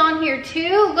 Billy's on here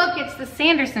too. Look, it's the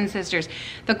Sanderson sisters.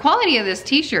 The quality of this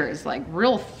t-shirt is like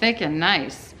real thick and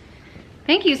nice.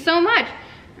 Thank you so much.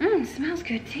 Smells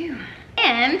good too.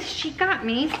 And she got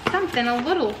me something a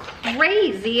little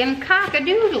crazy and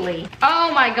cock-a-doodly.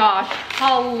 Oh my gosh,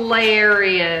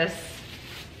 hilarious.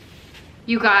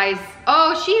 You guys,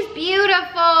 oh, she's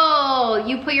beautiful.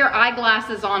 You put your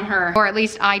eyeglasses on her, or at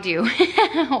least I do,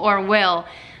 or will.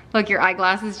 Look, your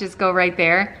eyeglasses just go right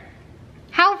there.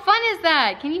 How fun is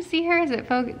that? Can you see her? Is it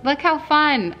focused? Look how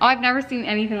fun. Oh, I've never seen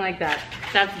anything like that.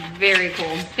 That's very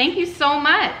cool. Thank you so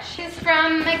much. This is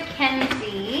from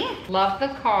Mackenzie. Love the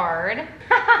card.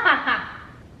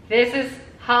 This is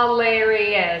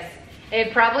hilarious.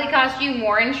 It probably cost you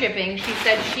more in shipping. She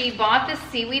said she bought the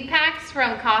seaweed packs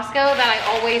from Costco that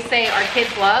I always say our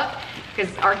kids love,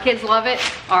 because our kids love it.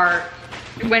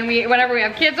 Whenever we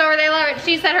have kids over, they love it.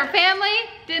 She said her family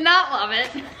did not love it.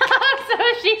 So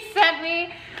she sent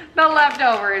me the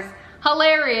leftovers.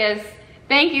 Hilarious.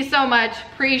 Thank you so much.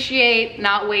 Appreciate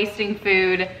not wasting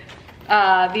food.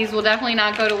 These will definitely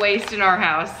not go to waste in our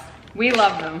house. We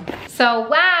love them. So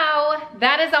wow,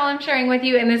 that is all I'm sharing with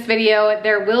you in this video.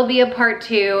 There will be a part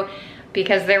 2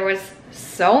 because there was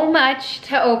so much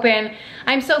to open.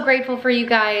 I'm so grateful for you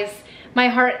guys. My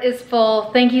heart is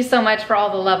full. Thank you so much for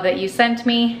all the love that you sent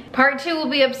me. Part 2 will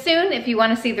be up soon if you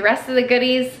want to see the rest of the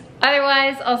goodies.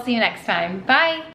 Otherwise, I'll see you next time. Bye.